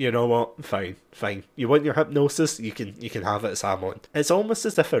 okay, you know what? Fine. You want your hypnosis? You can have it as Hamon. It's almost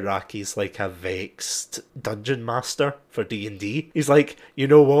as if Iraqi's like a vexed dungeon master for D&D. He's like, you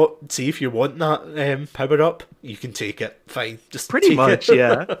know what? See, if you want that power up, you can take it. Fine, just pretty much,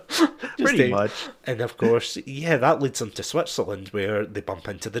 pretty much. And of course, that leads them to Switzerland, where they bump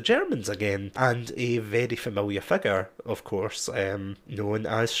into the Germans again, and a very familiar figure, of course, known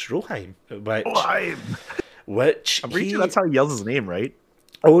as Stroheim, which I'm pretty sure that's how he yells his name, right?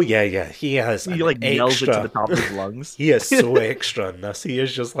 Oh yeah, he has He an like yells it to extra. the top of his lungs. He is so extra in this. He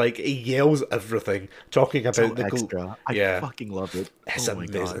is just like he yells everything, talking So about extra. I yeah, fucking love it. it's Oh my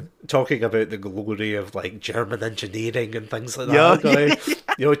amazing. god. Talking about the glory of like German engineering and things like Yeah. that.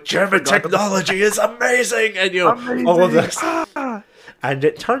 Going, German Forgot about technology is amazing, and all of Amazing. this. Ah! And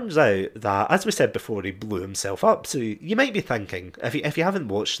it turns out that, as we said before, he blew himself up. So you might be thinking, if you haven't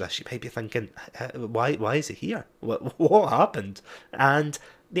watched this, you might be thinking, why is he here? What happened? And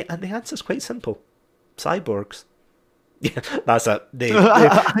the answer is quite simple: cyborgs. Yeah, that's it. They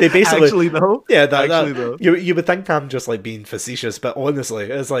basically Actually though. yeah Actually though. you would think I'm just like being facetious, but honestly,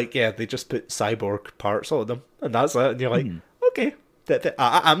 it's like yeah, they just put cyborg parts on them, and that's it. And you're like, okay,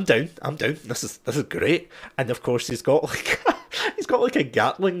 I'm down. I'm down. This is great. And of course, he's got like he's got like a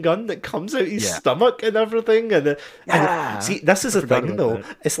Gatling gun that comes out his stomach and everything. And see, this is the thing though.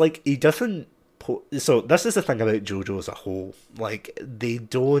 That. It's like he doesn't. So this is the thing about JoJo as a whole. Like they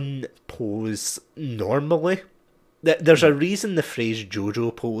don't pose normally. There's a reason the phrase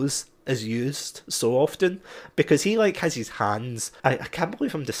JoJo pose is used so often, because he like has his hands. I can't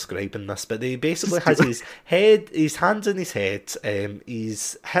believe I'm describing this, but he basically has his hands in his head,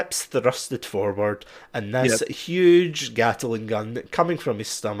 his hips thrusted forward, and this huge Gatling gun coming from his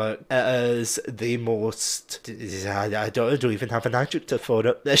stomach. It is the most. I don't even have an adjective for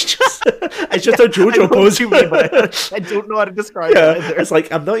it. It's just a JoJo pose. I don't know how to describe it either. It's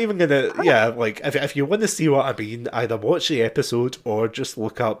like I'm not even gonna. Yeah, like if you want to see what I mean, either watch the episode or just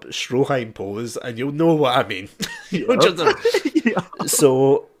look up Stroheim pose, and you'll know what I mean.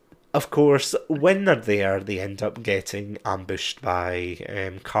 So, of course, when they're there, they end up getting ambushed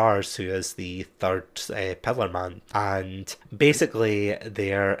by Cars, who is the third Pillar Man, and basically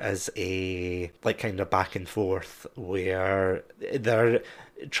there is a like kind of back and forth where they're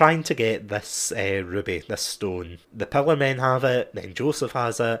trying to get this ruby, this stone. The Pillar Men have it, then Joseph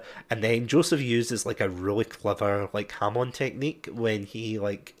has it, and then Joseph uses like a really clever like Hamon technique when he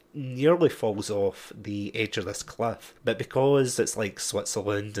like nearly falls off the edge of this cliff, but because it's like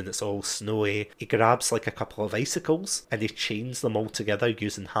Switzerland and it's all snowy, he grabs like a couple of icicles and he chains them all together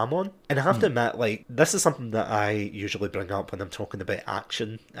using Hamon. And I have to admit, like, this is something that I usually bring up when I'm talking about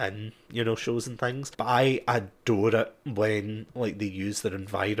action and shows and things, but I adore it when like they use their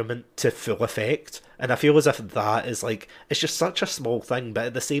environment to full effect. And I feel as if that is like, it's just such a small thing, but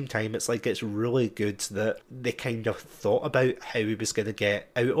at the same time, it's like, it's really good that they kind of thought about how he was going to get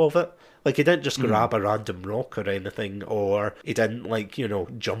out of it. Like, he didn't just grab a random rock or anything, or he didn't, like,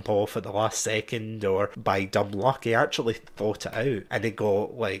 jump off at the last second, or by dumb luck, he actually thought it out. And he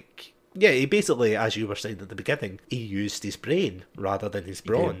got, like, yeah, he basically, as you were saying at the beginning, he used his brain rather than his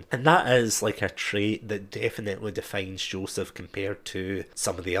brawn. And that is like a trait that definitely defines Joseph compared to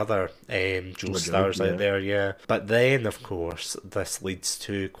some of the other Joe stars out there, yeah. But then, of course, this leads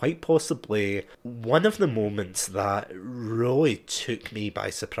to quite possibly one of the moments that really took me by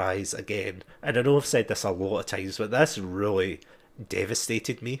surprise again. And I know I've said this a lot of times, but this really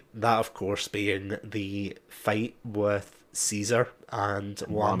devastated me. That, of course, being the fight with Caesar and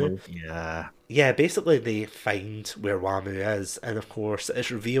Wamu. Yeah, basically they find where Wamu is, and of course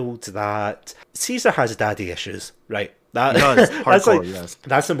it's revealed that Caesar has daddy issues, right? That's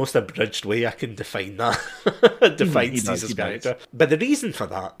the most abridged way I can define that. Define Caesar's character. But the reason for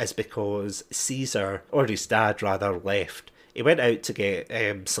that is because Caesar, or his dad rather, left. He went out to get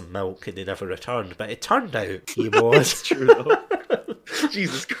some milk and he never returned, but it turned out he was... It's true though.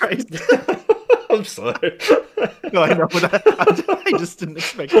 Jesus Christ. I'm sorry. No, I know, but I just didn't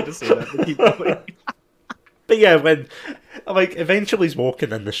expect you to say that, but keep going. But yeah, when, like, eventually he's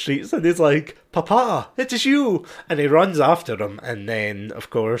walking in the streets and he's like, Papa, it is you! And he runs after him, and then, of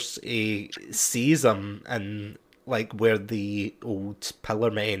course, he sees him in, like, where the old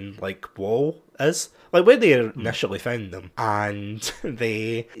Pillar Men, like, wall is. Like, where they initially found them. And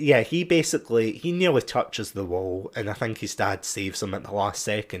he nearly touches the wall, and I think his dad saves him at the last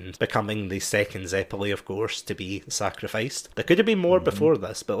second, becoming the second Zeppeli, of course, to be sacrificed. There could have been more before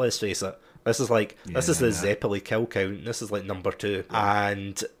this, but let's face it, this is the Zeppeli kill count. This is like number 2.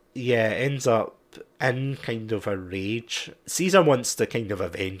 And yeah, ends up in kind of a rage. Caesar wants to kind of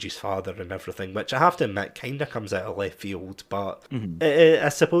avenge his father and everything, which I have to admit kind of comes out of left field, but I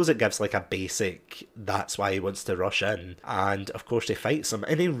suppose it gives like a basic, that's why he wants to rush in. And of course he fights him,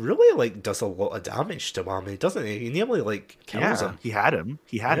 and he really like does a lot of damage to Wamu, doesn't he? He nearly like kills him. He had him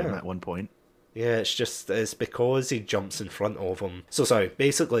at one point. Yeah, it's because he jumps in front of him. So sorry,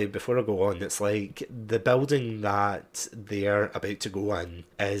 basically, before I go on, it's like the building that they're about to go in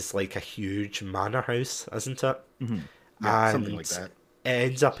is like a huge manor house, isn't it? Yeah, and something like that. It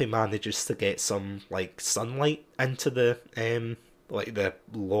ends up he manages to get some like sunlight into the like the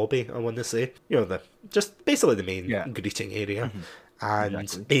lobby, I want to say. You know, just basically the main greeting area.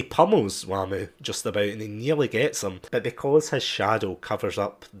 And he pummels Wamu just about, and he nearly gets him. But because his shadow covers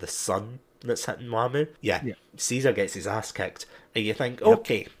up the sun that's hitting Wamu, Caesar gets his ass kicked. And you think,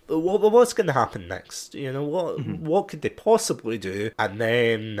 okay, what's going to happen next? You know, what could they possibly do? And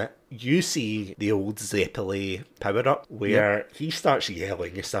then you see the old Zeppeli power-up, where he starts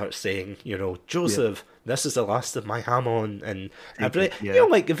yelling, he starts saying, you know, Joseph, this is the last of my Hamon, and you know,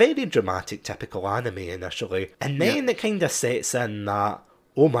 like, very dramatic, typical anime initially. And then it kind of sets in that,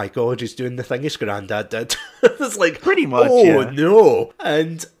 oh my god, he's doing the thing his granddad did. It's like, pretty much, no.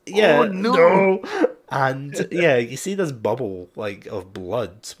 And oh no. And you see this bubble like of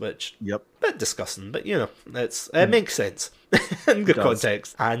blood, which a bit disgusting, but you know, it makes sense in good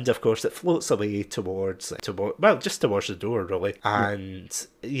context. And of course, it floats away towards just towards the door, really. And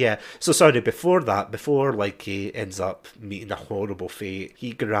so sorry. Before like he ends up meeting a horrible fate,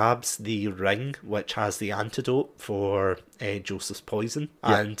 he grabs the ring which has the antidote for Joseph's poison,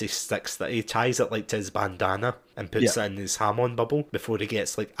 and he ties it like to his bandana and puts it in his Hamon bubble before he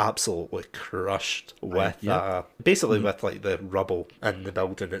gets like absolutely crushed with basically with like the rubble in the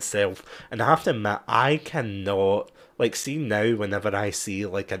building itself. And I have to admit, I cannot, like, see now whenever I see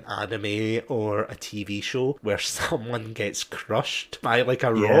like an anime or a TV show where someone gets crushed by like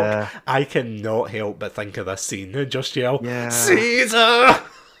a rock, I cannot help but think of this scene and just yell, Caesar!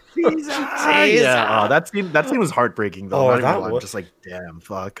 Caesar! Yeah, that scene was heartbreaking though. I'm just like, damn,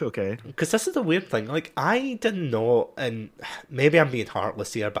 fuck, okay. Because this is the weird thing, like, I did not, and maybe I'm being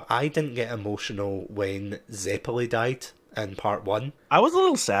heartless here, but I didn't get emotional when Zeppeli died in part 1. I was a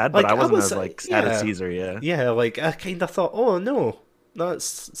little sad, but like, I wasn't as like sad as Caesar, Yeah, like, I kind of thought, oh no,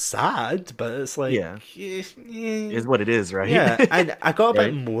 that's sad, but it's like, is what it is, right? Yeah, and I got a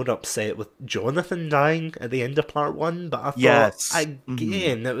bit more upset with Jonathan dying at the end of part 1, but I thought,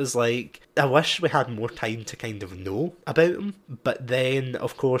 again, it was like, I wish we had more time to kind of know about him. But then,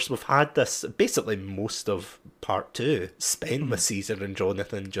 of course, we've had this, basically most of part 2 spent with Caesar and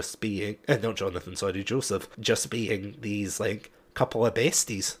Jonathan just being, Joseph, just being these, like, couple of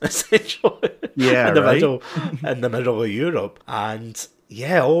besties, essentially. In the middle of Europe. And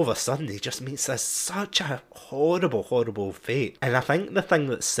all of a sudden he just meets such a horrible, horrible fate. And I think the thing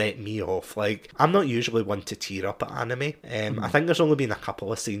that set me off, like, I'm not usually one to tear up at anime. I think there's only been a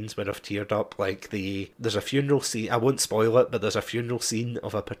couple of scenes where I've teared up. Like, there's a funeral scene, I won't spoil it, but there's a funeral scene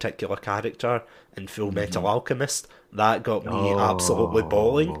of a particular character in Full Metal Alchemist. That got me absolutely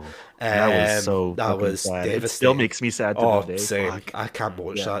bawling. That was sad. Devastating. It still makes me sad to this day. Same. I can't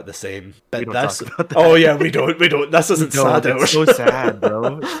watch that the same. But we don't talk about that. Oh yeah, we don't. This isn't sad. It's so sad,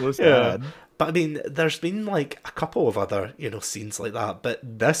 bro. It's so sad. But I mean, there's been like a couple of other, you know, scenes like that. But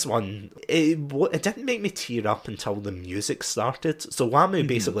this one, it didn't make me tear up until the music started. So Wamu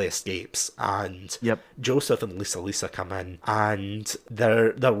basically escapes, and Joseph and Lisa come in, and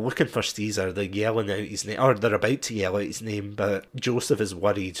they're looking for Caesar. They're yelling out his name, or they're about to yell out his name. But Joseph is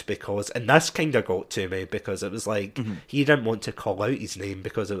worried because, and this kind of got to me because it was like he didn't want to call out his name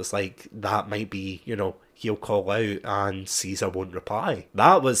because it was like that might be, you know, he'll call out and Caesar won't reply.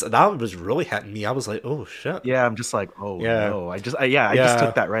 That was really hitting me. I was like, oh shit. Yeah, I'm just like, oh no. I just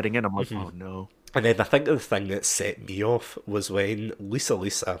took that writing in. I'm like, oh no. And then I think the thing that set me off was when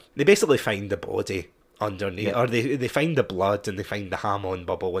Lisa, they basically find the body underneath, or they find the blood and they find the Hamon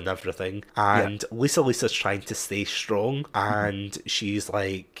bubble and everything, and Lisa's trying to stay strong, and she's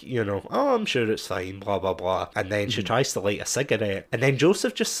like, you know, oh, I'm sure it's fine, blah blah blah, and then she tries to light a cigarette, and then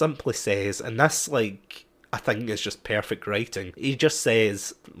Joseph just simply says, and this, like, I think it's just perfect writing. He just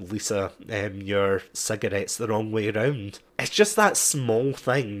says, Lisa, your cigarette's the wrong way around. It's just that small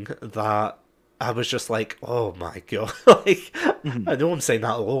thing that I was just like, oh my god. Like, I know I'm saying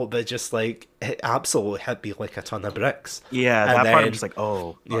that a lot, but just like, it absolutely hit me like a ton of bricks. Yeah, and that part I'm just like,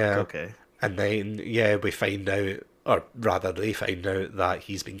 oh, okay. And then, we find out, or rather they find out that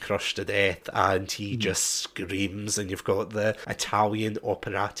he's been crushed to death, and he just screams, and you've got the Italian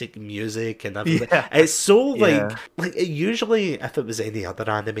operatic music and everything. It's so like usually if it was any other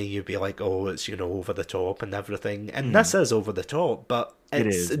anime you'd be like, oh, it's, you know, over the top and everything, and this is over the top, but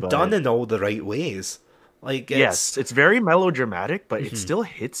it's done in all the right ways. Like, it's very melodramatic, but it still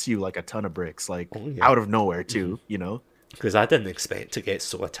hits you like a ton of bricks, like out of nowhere too, you know. Because I didn't expect to get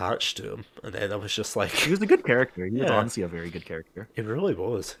so attached to him, and then I was just like, he was a good character. He was honestly a very good character. It really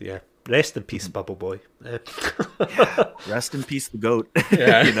was, Rest in peace, Bubble Boy. Rest in peace, the goat.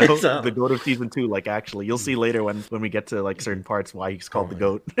 Yeah, you know, exactly. the goat of season 2. Like, actually, you'll see later when we get to like certain parts why he's called the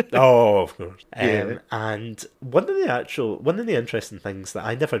goat. Oh, of course. Yeah. And one of the interesting things that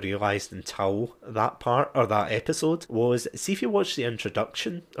I never realised until that part or that episode was, see if you watch the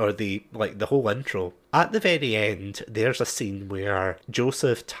introduction or the whole intro, at the very end, there's a scene where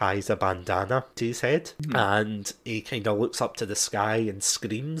Joseph ties a bandana to his head and he kind of looks up to the sky and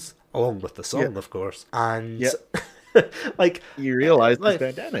screams, along with the song, of course. And like, You realize like,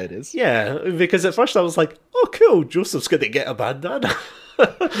 this bandana it is. yeah, because at first I was like, oh cool, Joseph's gonna get a bandana.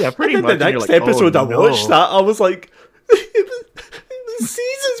 Yeah, pretty and much. then the next episode I watched that, I was like, he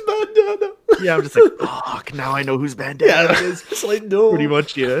sees his bandana. Yeah, I'm just like, fuck, now I know whose bandana it is. It's like, no. Pretty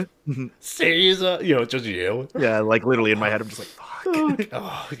much, yeah. Caesar, just yell. Yeah, like literally in my head, I'm just like, fuck.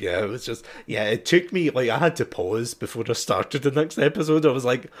 Oh, yeah, it was just, it took me, like, I had to pause before I started the next episode. I was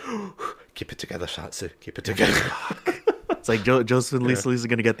like, keep it together, Shatsu, keep it together. It's like, Joseph and Lisa are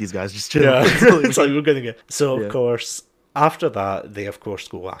gonna get these guys, just chill. Yeah, it's like, we're gonna get... So, Yeah. of course, after that, they, of course,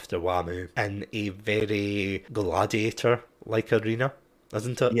 go after Wamu in a very gladiator-like arena,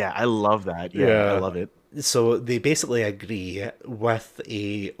 isn't it? Yeah, I love that. Yeah, I love it. So they basically agree with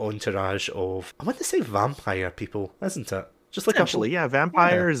a entourage of, I want to say vampire people, isn't it? Just like Essentially,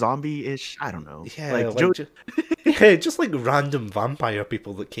 vampire, zombie-ish, I don't know. Just like random vampire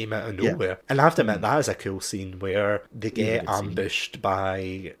people that came out of nowhere. And I have to admit, that is a cool scene where they get ambushed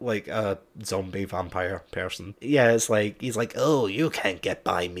by like a zombie vampire person. Yeah, it's like, he's like, oh, you can't get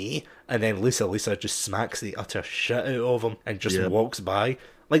by me. And then Lisa just smacks the utter shit out of him and just walks by.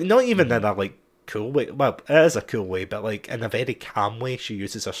 Like, not even in a like cool way. Well, it is a cool way, but like in a very calm way, she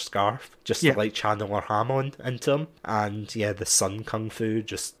uses her scarf just to like channel her Hamon into him. And the sun kung fu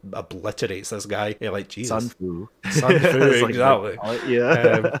just obliterates this guy. You're like, Jesus. Sun fu, exactly.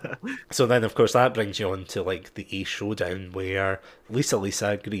 Yeah. So then, of course, that brings you on to like the A showdown where Lisa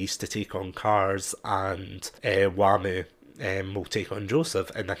agrees to take on Cars and Wamu. Will take on Joseph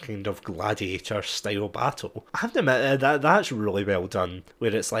in a kind of gladiator style battle. I have to admit that's really well done,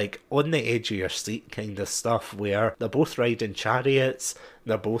 where it's like on the edge of your seat kind of stuff, where they're both riding chariots,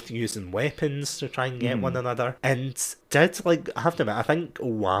 they're both using weapons to try and get one another. And I have to admit, I think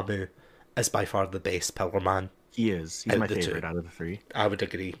Wamu is by far the best Pillar Man. He is. He's my favorite out of the three. I would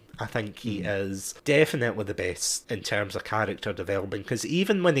agree. I think he is definitely the best in terms of character development, because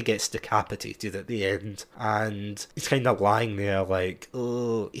even when he gets decapitated at the end and he's kind of lying there like,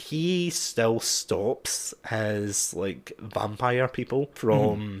 oh, he still stops his like vampire people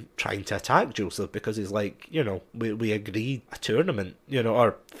from trying to attack Joseph, because he's like, we agreed a tournament,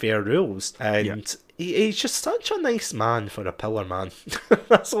 or fair rules, and he's just such a nice man for a Pillar Man.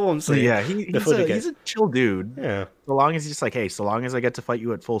 That's all I'm saying. Yeah, he's a chill dude. Yeah. So long as he's just like, hey, so long as I get to fight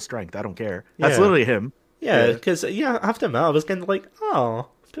you at full strength, I don't care. That's literally him. Yeah, because I have to admit, I was kind of like, oh,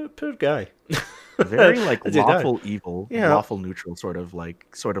 poor guy. Very like lawful evil, lawful neutral sort of like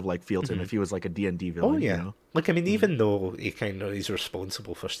feel to him if he was like a D&D villain. Oh yeah. You know? Like, I mean, even though he's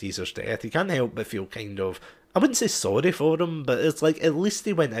responsible for Caesar's death, you can't help but feel kind of, I wouldn't say sorry for him, but it's like, at least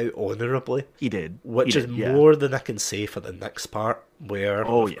he went out honourably. He did. Which is more than I can say for the next part, where,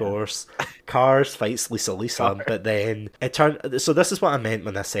 of course, Cars fights Lisa, but then it turned... So this is what I meant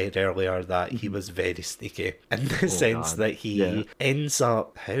when I said earlier that he was very sneaky, in the sense that he ends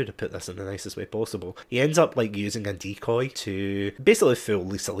up... How to put this in the nicest way possible? He ends up, like, using a decoy to basically fool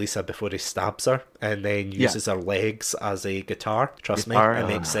Lisa before he stabs her, and then uses her legs as a guitar. Trust me, it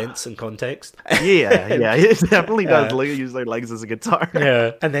makes sense in context. It definitely does use their legs as a guitar.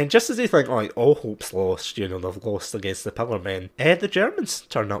 Yeah, and then just as you think, like, all hope's lost, they've lost against the Pillar Men, the Germans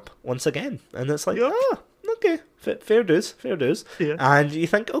turn up once again, and it's like, okay, fair dues. Yeah. And you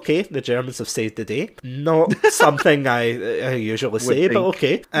think, okay, the Germans have saved the day. Not something I usually say, but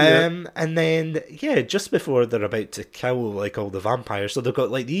okay. And then, just before they're about to kill, like, all the vampires, so they've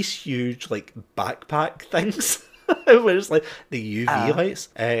got, like, these huge, like, backpack things, where it's, like, the UV lights.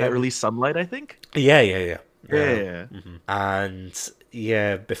 That release sunlight, I think? Yeah. And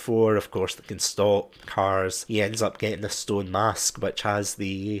before, of course, they can stop Cars, he ends up getting a stone mask which has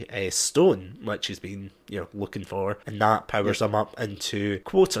the stone which he's been looking for, and that powers him up into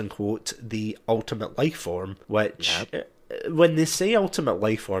quote unquote the ultimate life form, which when they say ultimate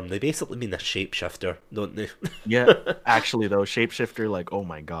life form, they basically mean a shapeshifter, don't they? Yeah, actually though, shapeshifter, like, oh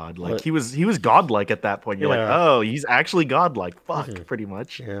my god, like he was godlike at that point. You're like, oh, he's actually godlike. Fuck, pretty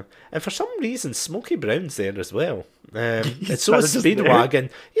much. Yeah, and for some reason, Smokey Brown's there as well. And so is Speedwagon.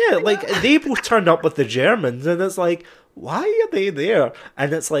 Yeah, like they both turned up with the Germans, and it's like, why are they there?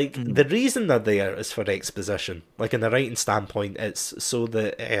 And it's like, Mm. the reason they're there is for exposition. Like, in the writing standpoint, it's so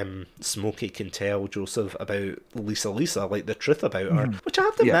that Smokey can tell Joseph about Lisa, like, the truth about her. Which I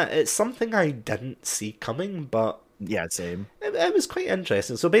have to Yeah. admit, it's something I didn't see coming, but Yeah, same. it was quite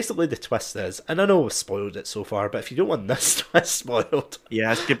interesting. So basically the twist is, and I know we've spoiled it so far, but if you don't want this twist spoiled...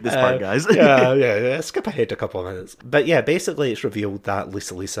 Yeah, skip this part, guys. yeah, skip ahead a couple of minutes. But yeah, basically it's revealed that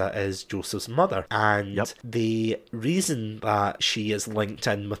Lisa is Joseph's mother. And the reason that she is linked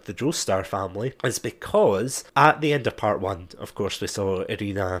in with the Joestar family is because at the end of part 1, of course, we saw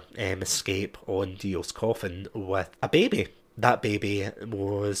Irina escape on Dio's coffin with a baby. That baby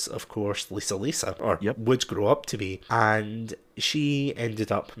was, of course, Lisa, or would grow up to be, and she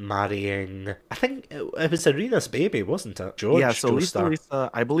ended up marrying, I think it was Irina's baby, wasn't it? George. Yeah, so Joestar.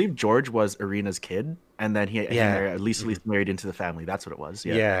 Lisa, I believe George was Irina's kid, and then he married, Lisa married into the family. That's what it was.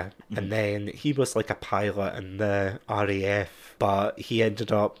 Yeah. And then he was like a pilot in the RAF, but he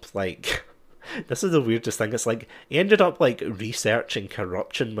ended up like... This is the weirdest thing. It's like he ended up like researching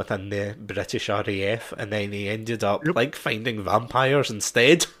corruption within the British RAF, and then he ended up like finding vampires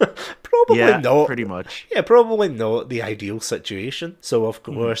instead. Probably not. Pretty much. Yeah, probably not the ideal situation. So of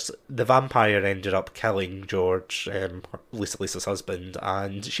course the vampire ended up killing George, Lisa's husband,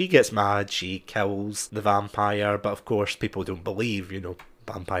 and she gets mad. She kills the vampire, but of course people don't believe,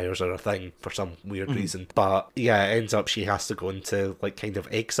 vampires are a thing for some weird reason. But yeah, it ends up she has to go into like kind of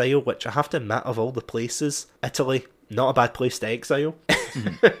exile, which I have to admit, of all the places, Italy, not a bad place to exile.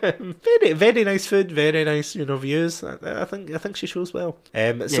 Very, very nice food, very nice, views. I think she shows well.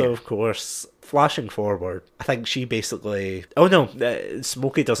 So of course, flashing forward, I think she basically... Oh no,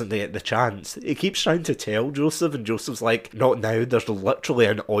 Smokey doesn't get the chance. He keeps trying to tell Joseph, and Joseph's like, not now, there's literally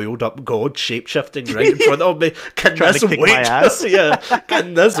an oiled up god shape-shifting right in front of me. Can this wait? My ass? Yeah,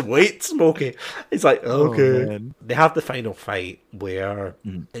 can this wait, Smokey? He's like, okay. Oh, they have the final fight where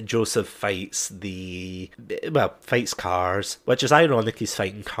Joseph fights fights cars, which is ironic, he's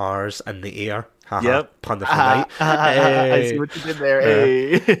fighting cars in the air. Pun of the night. I see what you did there.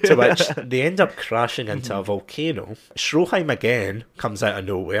 Hey. To which they end up crashing into a volcano. Stroheim again comes out of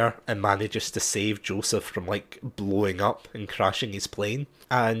nowhere and manages to save Joseph from like blowing up and crashing his plane.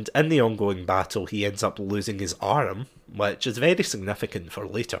 And in the ongoing battle, he ends up losing his arm, which is very significant for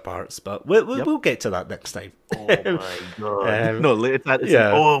later parts, but we'll get to that next time. Oh my god. It's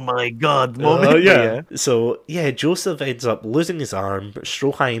an oh my god moment. So, Joseph ends up losing his arm.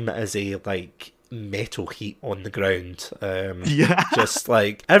 Stroheim is a, like, metal heat on the ground. Just,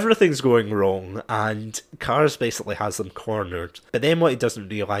 like, everything's going wrong, and Cars basically has them cornered. But then what he doesn't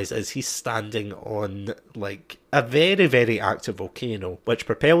realise is he's standing on, like, a very, very active volcano, which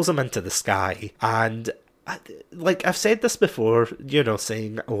propels him into the sky, and... Like, I've said this before,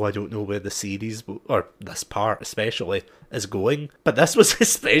 saying, I don't know where the series, or this part especially, is going. But this was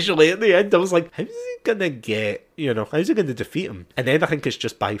especially at the end. I was like, how's he gonna get, how's he gonna defeat him? And then I think it's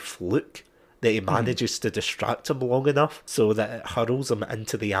just by fluke that he manages to distract him long enough so that it hurls him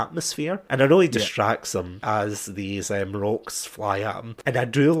into the atmosphere. And I know he distracts him as these rocks fly at him. And I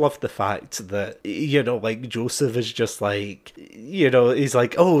do love the fact that, like, Joseph is just like, he's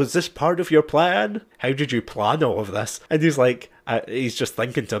like, oh, is this part of your plan? How did you plan all of this? And he's like, he's just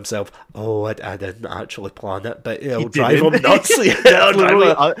thinking to himself, oh, I didn't actually plan it, but it'll drive him nuts.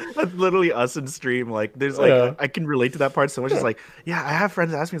 That's literally us in stream. Like, there's like, I can relate to that part so much. It's like, I have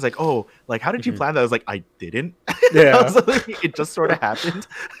friends ask me, it's like, oh, like, how did you plan that? I was like, I didn't. It just sort of happened.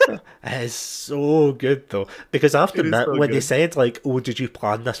 It's so good though, because I have to admit, when they said like, oh, did you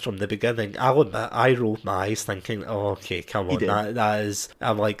plan this from the beginning? I'll admit, I rolled my eyes thinking, oh, okay, come on, that is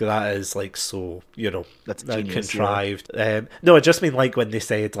like so, that's genius, contrived. No, I just mean like when they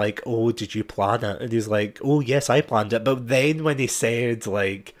said like, oh, did you plan it? And he's like, oh yes, I planned it. But then when he said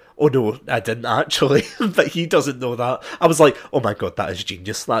like, oh no, I didn't actually, but he doesn't know that, I was like, oh my god, that is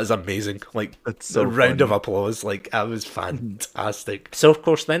genius, that is amazing. Like, that's so a round of applause. Like, that was fantastic. So of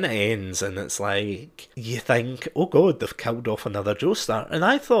course then it ends and it's like, you think, oh god, they've killed off another Joestar. And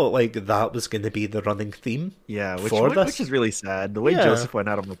I thought like that was going to be the running theme. Which is really sad. The way Joseph went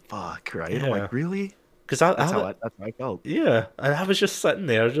out, I'm like, fuck, right? I'm like, really? Because that's how I felt. Yeah, and I was just sitting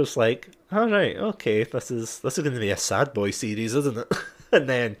there, just like, all right, okay, this is going to be a sad boy series, isn't it? And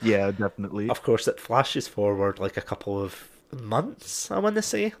then, definitely. Of course, it flashes forward like a couple of months, I want to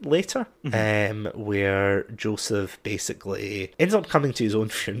say, later, where Joseph basically ends up coming to his own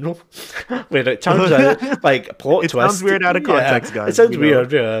funeral, where it turns out, like, plot twist. It sounds weird out of context, guys. It sounds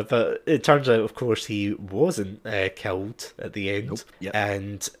weird, yeah, but it turns out, of course, he wasn't killed at the end. Nope. Yep.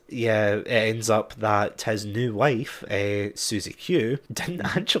 And, yeah, it ends up that his new wife, Susie Q, didn't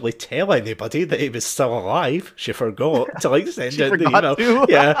actually tell anybody that he was still alive. She forgot to, like, send out the email.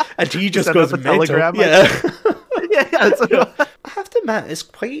 Yeah, and he just goes mental. Yeah. I have to admit, it's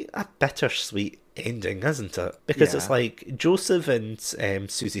quite a bittersweet ending, isn't it? Because it's like Joseph and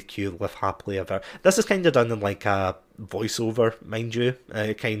Susie Q live happily ever. This is kind of done in like a voiceover, mind you.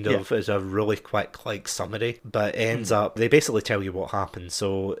 Kind of is a really quick like summary, but it ends up, they basically tell you what happened.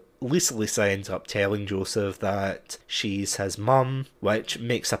 So Lisa ends up telling Joseph that she's his mum, which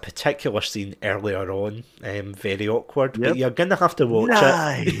makes a particular scene earlier on very awkward, but you're gonna have to watch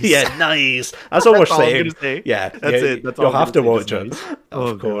it. Yeah, nice. That's all we're saying. Yeah, that's it. That's all you'll have to watch it. Nice.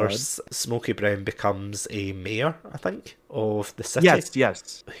 Of course, Smokey Brown becomes a mayor, I think, of the city.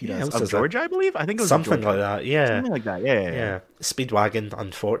 Yes. He does. Of Georgia, I believe. I think it was something like that. Yeah, something like that. Yeah. Speedwagon,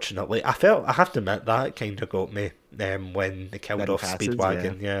 unfortunately, I have to admit that kind of got me when they killed off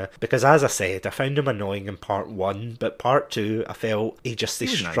Speedwagon. Because as I said, I found him annoying in part 1, but part 2, I felt he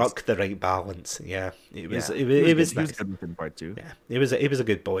struck the right balance. Yeah, he was nice. He was good in part 2. Yeah, he was a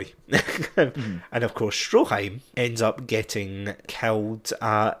good boy. And of course, Stroheim ends up getting killed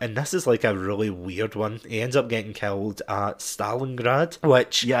and this is like a really weird one. He ends up getting killed at Stalingrad,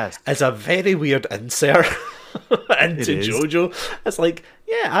 which is a very weird insert into JoJo. It's like,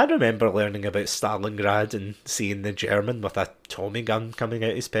 yeah, I remember learning about Stalingrad and seeing the German with a Tommy gun coming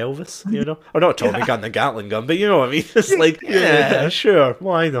out his pelvis, you know? Or not Tommy gun, the Gatling gun, but you know what I mean? It's like, yeah, sure,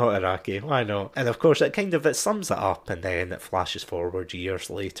 why not, Iraqi? Why not? And of course, it sums it up, and then it flashes forward years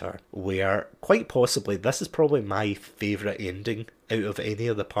later, where quite possibly this is probably my favourite ending out of any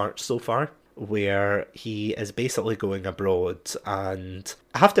of the parts so far, where he is basically going abroad, and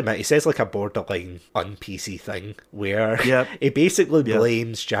I have to admit, he says like a borderline un-PC thing, where he basically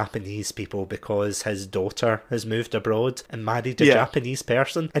blames Japanese people because his daughter has moved abroad and married a Japanese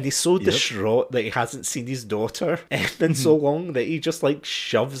person, and he's so distraught that he hasn't seen his daughter in so long that he just like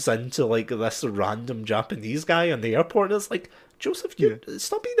shoves into like this random Japanese guy on the airport, and it's like, Joseph,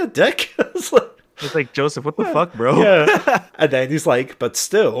 stop being a dick. It's like, Joseph, what the fuck, bro? Yeah. And then he's like, but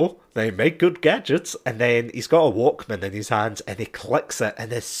still, they make good gadgets. And then he's got a Walkman in his hands, and he clicks it.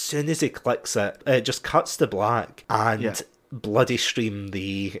 And as soon as he clicks it, it just cuts to black. And Bloody Stream,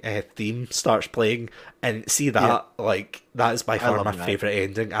 the theme, starts playing. And see that, like, that is by far my favourite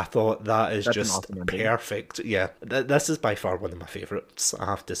ending. I thought that's just awesome perfect. Yeah, this is by far one of my favourites, I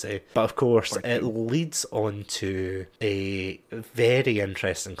have to say. But of course, it leads on to a very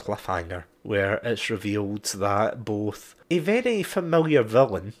interesting cliffhanger, where it's revealed that both a very familiar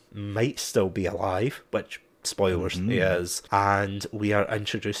villain might still be alive, which, spoilers, he is, and we are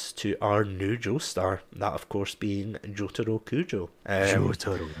introduced to our new Joestar, that of course being Jotaro Kujo.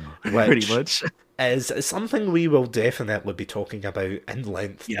 Pretty much. Is something we will definitely be talking about in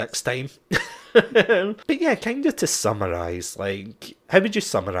length next time. But yeah, kind of to summarise, like, how would you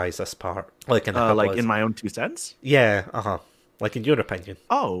summarise this part? Like in in my own 2 cents? Yeah, like in your opinion.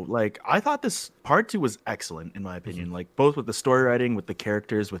 Oh, like, I thought this part 2 was excellent, in my opinion. Like, both with the story writing, with the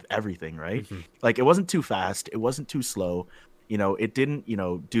characters, with everything, right? Like, it wasn't too fast, it wasn't too slow. You know, it didn't,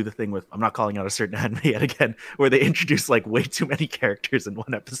 do the thing with, I'm not calling out a certain anime yet again, where they introduce like way too many characters in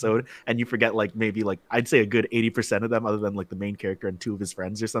one episode, and you forget like maybe like, I'd say a good 80% of them, other than like the main character and 2 of his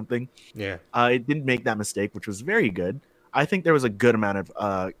friends or something. Yeah. It didn't make that mistake, which was very good. I think there was a good amount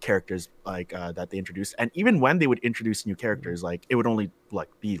of characters like that they introduced, and even when they would introduce new characters, like it would only like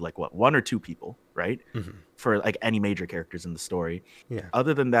be like 1 or 2 people, right? For like any major characters in the story. Yeah.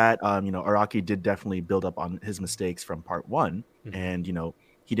 Other than that, Araki did definitely build up on his mistakes from part 1, and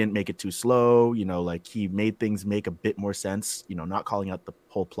he didn't make it too slow. Like he made things make a bit more sense. Not calling out the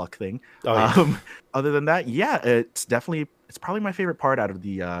whole pluck thing. Other than that, it's probably my favorite part out of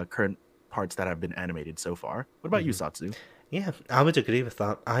the current parts that have been animated so far. What about you, Satsu? Yeah, I would agree with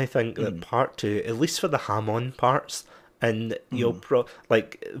that. I think that part 2, at least for the Hamon parts, and you'll for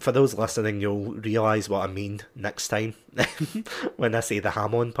those listening, you'll realise what I mean next time when I say the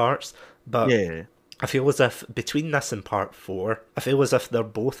Hamon parts. But I feel as if between this and part 4, I feel as if they're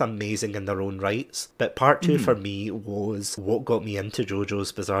both amazing in their own rights. But part 2 for me was what got me into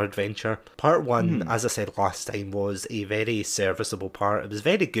JoJo's Bizarre Adventure. Part 1, as I said last time, was a very serviceable part. It was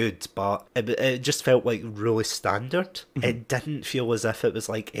very good, but it just felt like really standard. It didn't feel as if it was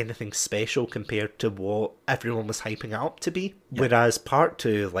like anything special compared to what everyone was hyping it up to be. Whereas part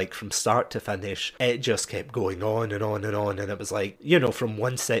 2, like from start to finish, it just kept going on and on and on, and it was like, you know, from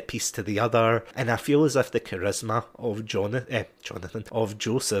one set piece to the other. And I feel as if the charisma of of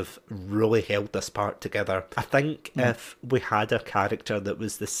Joseph really held this part together. I think if we had a character that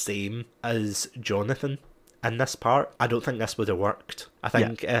was the same as Jonathan in this part, I don't think this would have worked. I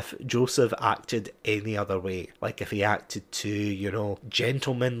think if Joseph acted any other way, like if he acted too, you know,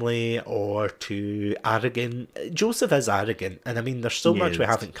 gentlemanly or too arrogant. Joseph is arrogant, and I mean, there's so much we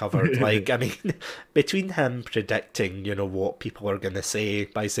haven't covered. Like, I mean, between him predicting, you know, what people are going to say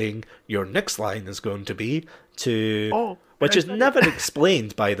by saying, your next line is going to be, to... which is never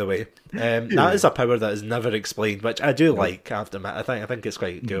explained, by the way. That is a power that is never explained, which I do like, I have to admit. I think it's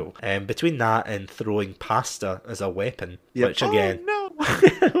quite cool. Between that and throwing pasta as a weapon, which again...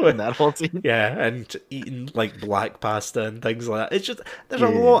 that whole scene. Yeah, and eating like black pasta and things like that. It's just, there's a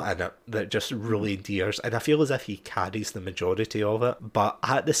lot in it that just really endears, and I feel as if he carries the majority of it. But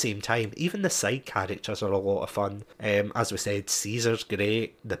at the same time, even the side characters are a lot of fun. As we said, Caesar's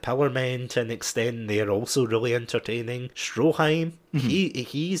great. The Pillarmen, to an extent, they're also really entertaining. Stroheim,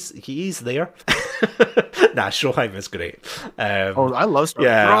 he's there. Nah, Stroheim is great. I love Stroheim.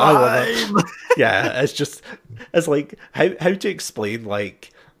 Yeah, I love it. Yeah, it's like how to explain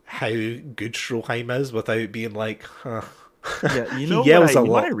like how good Stroheim is without being like, huh. Yeah, you know,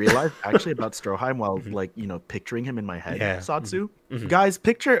 what I realized actually about Stroheim while like, you know, picturing him in my head, Satsu. Guys,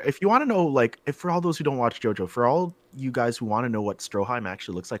 picture, if you want to know, like, if for all those who don't watch JoJo, for all you guys who want to know what Stroheim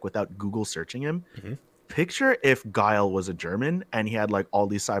actually looks like without Google searching him, picture if Guile was a German and he had like all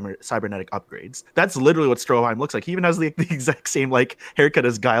these cybernetic upgrades. That's literally what Stroheim looks like. He even has the exact same like haircut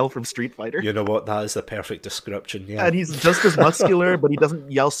as Guile from Street Fighter. You know what? That is the perfect description. Yeah, and he's just as muscular, but he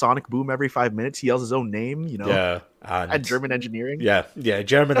doesn't yell Sonic Boom every 5 minutes. He yells his own name. You know. Yeah. And German engineering. Yeah,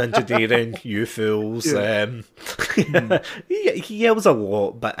 German engineering, you fools. He yells a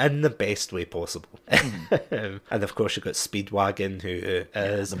lot, but in the best way possible. And of course you've got Speedwagon, who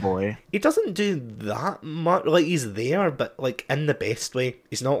is... the boy. He doesn't do that much. Like, he's there, but like in the best way.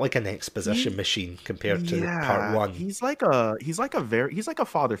 He's not like an exposition machine compared to part 1. He's like a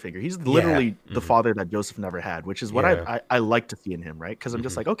father figure. He's literally the father that Joseph never had, which is what I like to see in him, right? Because I'm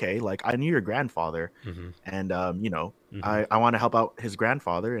just like, okay, like I knew your grandfather, and you know, I want to help out his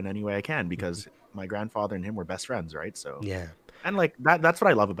grandfather in any way I can, because my grandfather and him were best friends, right? So and like that's what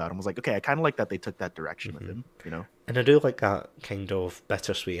I love about him. I was like, okay, I kind of like that they took that direction with him, you know. And I do like that kind of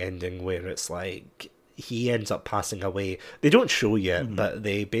bittersweet ending where it's like he ends up passing away. They don't show you it, but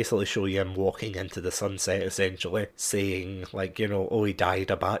they basically show you him walking into the sunset, essentially, saying, like, you know, oh, he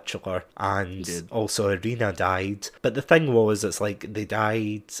died a bachelor, and also Irina died. But the thing was, it's like, they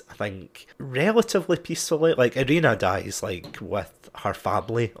died, I think, relatively peacefully. Like, Irina dies, like, with her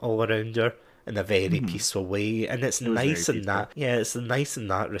family all around her, in a very peaceful way, and it's nice in that. Yeah, it's nice in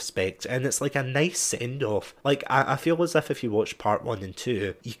that respect, and it's like a nice send off. Like I feel as if you watch part 1 and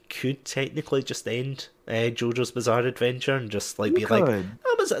 2, you could technically just end JoJo's Bizarre Adventure and just like be like,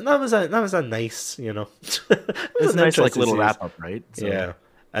 that was a nice, you know, it's a nice like little wrap up, right? So. Yeah,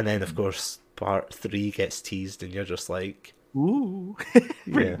 and then of course part 3 gets teased, and you're just like, ooh,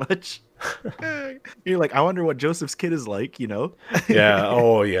 pretty much. You're like, I wonder what Joseph's kid is like, you know?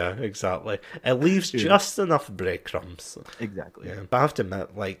 Oh yeah, exactly. It leaves just enough breadcrumbs. Exactly. Yeah, but I have to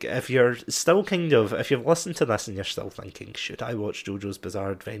admit, like, if you're still kind of, if you've listened to this and you're still thinking, should I watch JoJo's Bizarre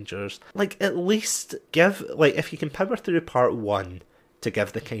Adventures? Like, at least give, like, if you can power through part 1 to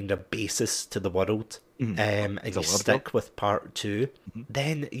give the kind of basis to the world, and you stick with part 2,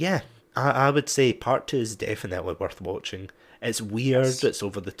 then yeah, I would say part 2 is definitely worth watching. It's weird, it's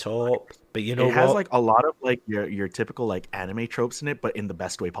over the top, but you know what? It has like a lot of like your typical like anime tropes in it, but in the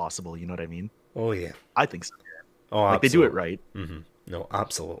best way possible. You know what I mean? Oh yeah, I think so. Oh, like, they do it right. No,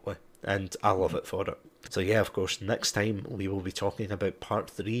 absolutely, and I love it for it. So yeah, of course, next time we will be talking about part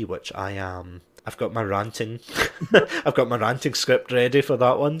 3, which I've got my ranting. I've got my ranting script ready for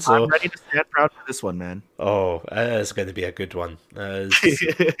that one. So I'm ready to stand proud for this one, man. Oh, it is going to be a good one.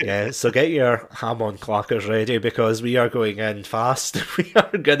 Yeah, so get your Hamon Clackers ready, because we are going in fast. We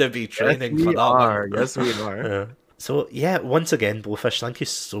are going to be training for that one. Yes, we are. So yeah, once again, Blowfish, thank you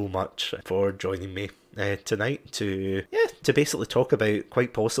so much for joining me tonight to basically talk about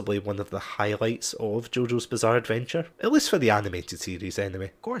quite possibly one of the highlights of JoJo's Bizarre Adventure, at least for the animated series anyway.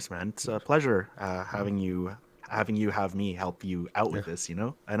 Of course, man. It's a pleasure having you have me help you out with this, you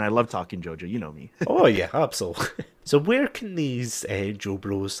know? And I love talking JoJo, you know me. Oh yeah, absolutely. So where can these Joe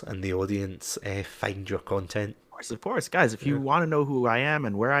Bros and the audience find your content? Of course, guys, if you want to know who I am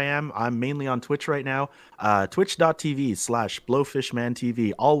and where I am, I'm mainly on Twitch right now.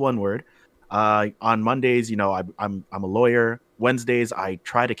 Twitch.tv/BlowfishmanTV, all one word. On Mondays, you know, I'm a lawyer. Wednesdays, I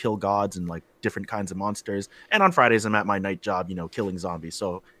try to kill gods and like different kinds of monsters. And on Fridays, I'm at my night job, you know, killing zombies.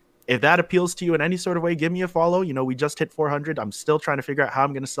 So if that appeals to you in any sort of way, give me a follow. You know, we just hit 400. I'm still trying to figure out how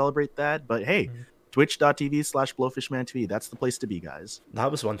I'm going to celebrate that. But hey, twitch.tv/BlowfishmanTV. That's the place to be, guys.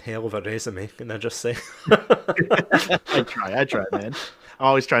 That was one hell of a resume, can I just say? I try, man. I'm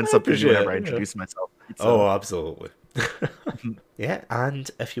always trying something new whenever I introduce myself. Oh, absolutely. Yeah, and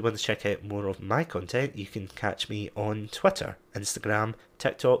if you want to check out more of my content, you can catch me on Twitter, Instagram,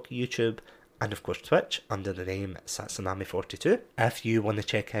 TikTok, YouTube, and of course Twitch under the name Satsunami42. If you want to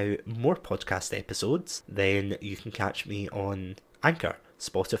check out more podcast episodes, then you can catch me on Anchor,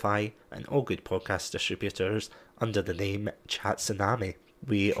 Spotify, and all good podcast distributors under the name Chatsunami.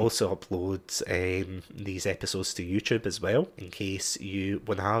 We also upload these episodes to YouTube as well, in case you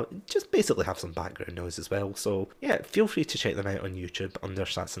want to just basically have some background noise as well. So yeah, feel free to check them out on YouTube under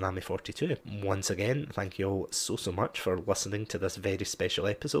Satsunami42. Once again, thank you all so much for listening to this very special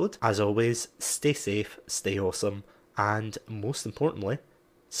episode. As always, stay safe, stay awesome, and most importantly,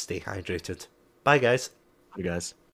 stay hydrated. Bye guys. Bye guys.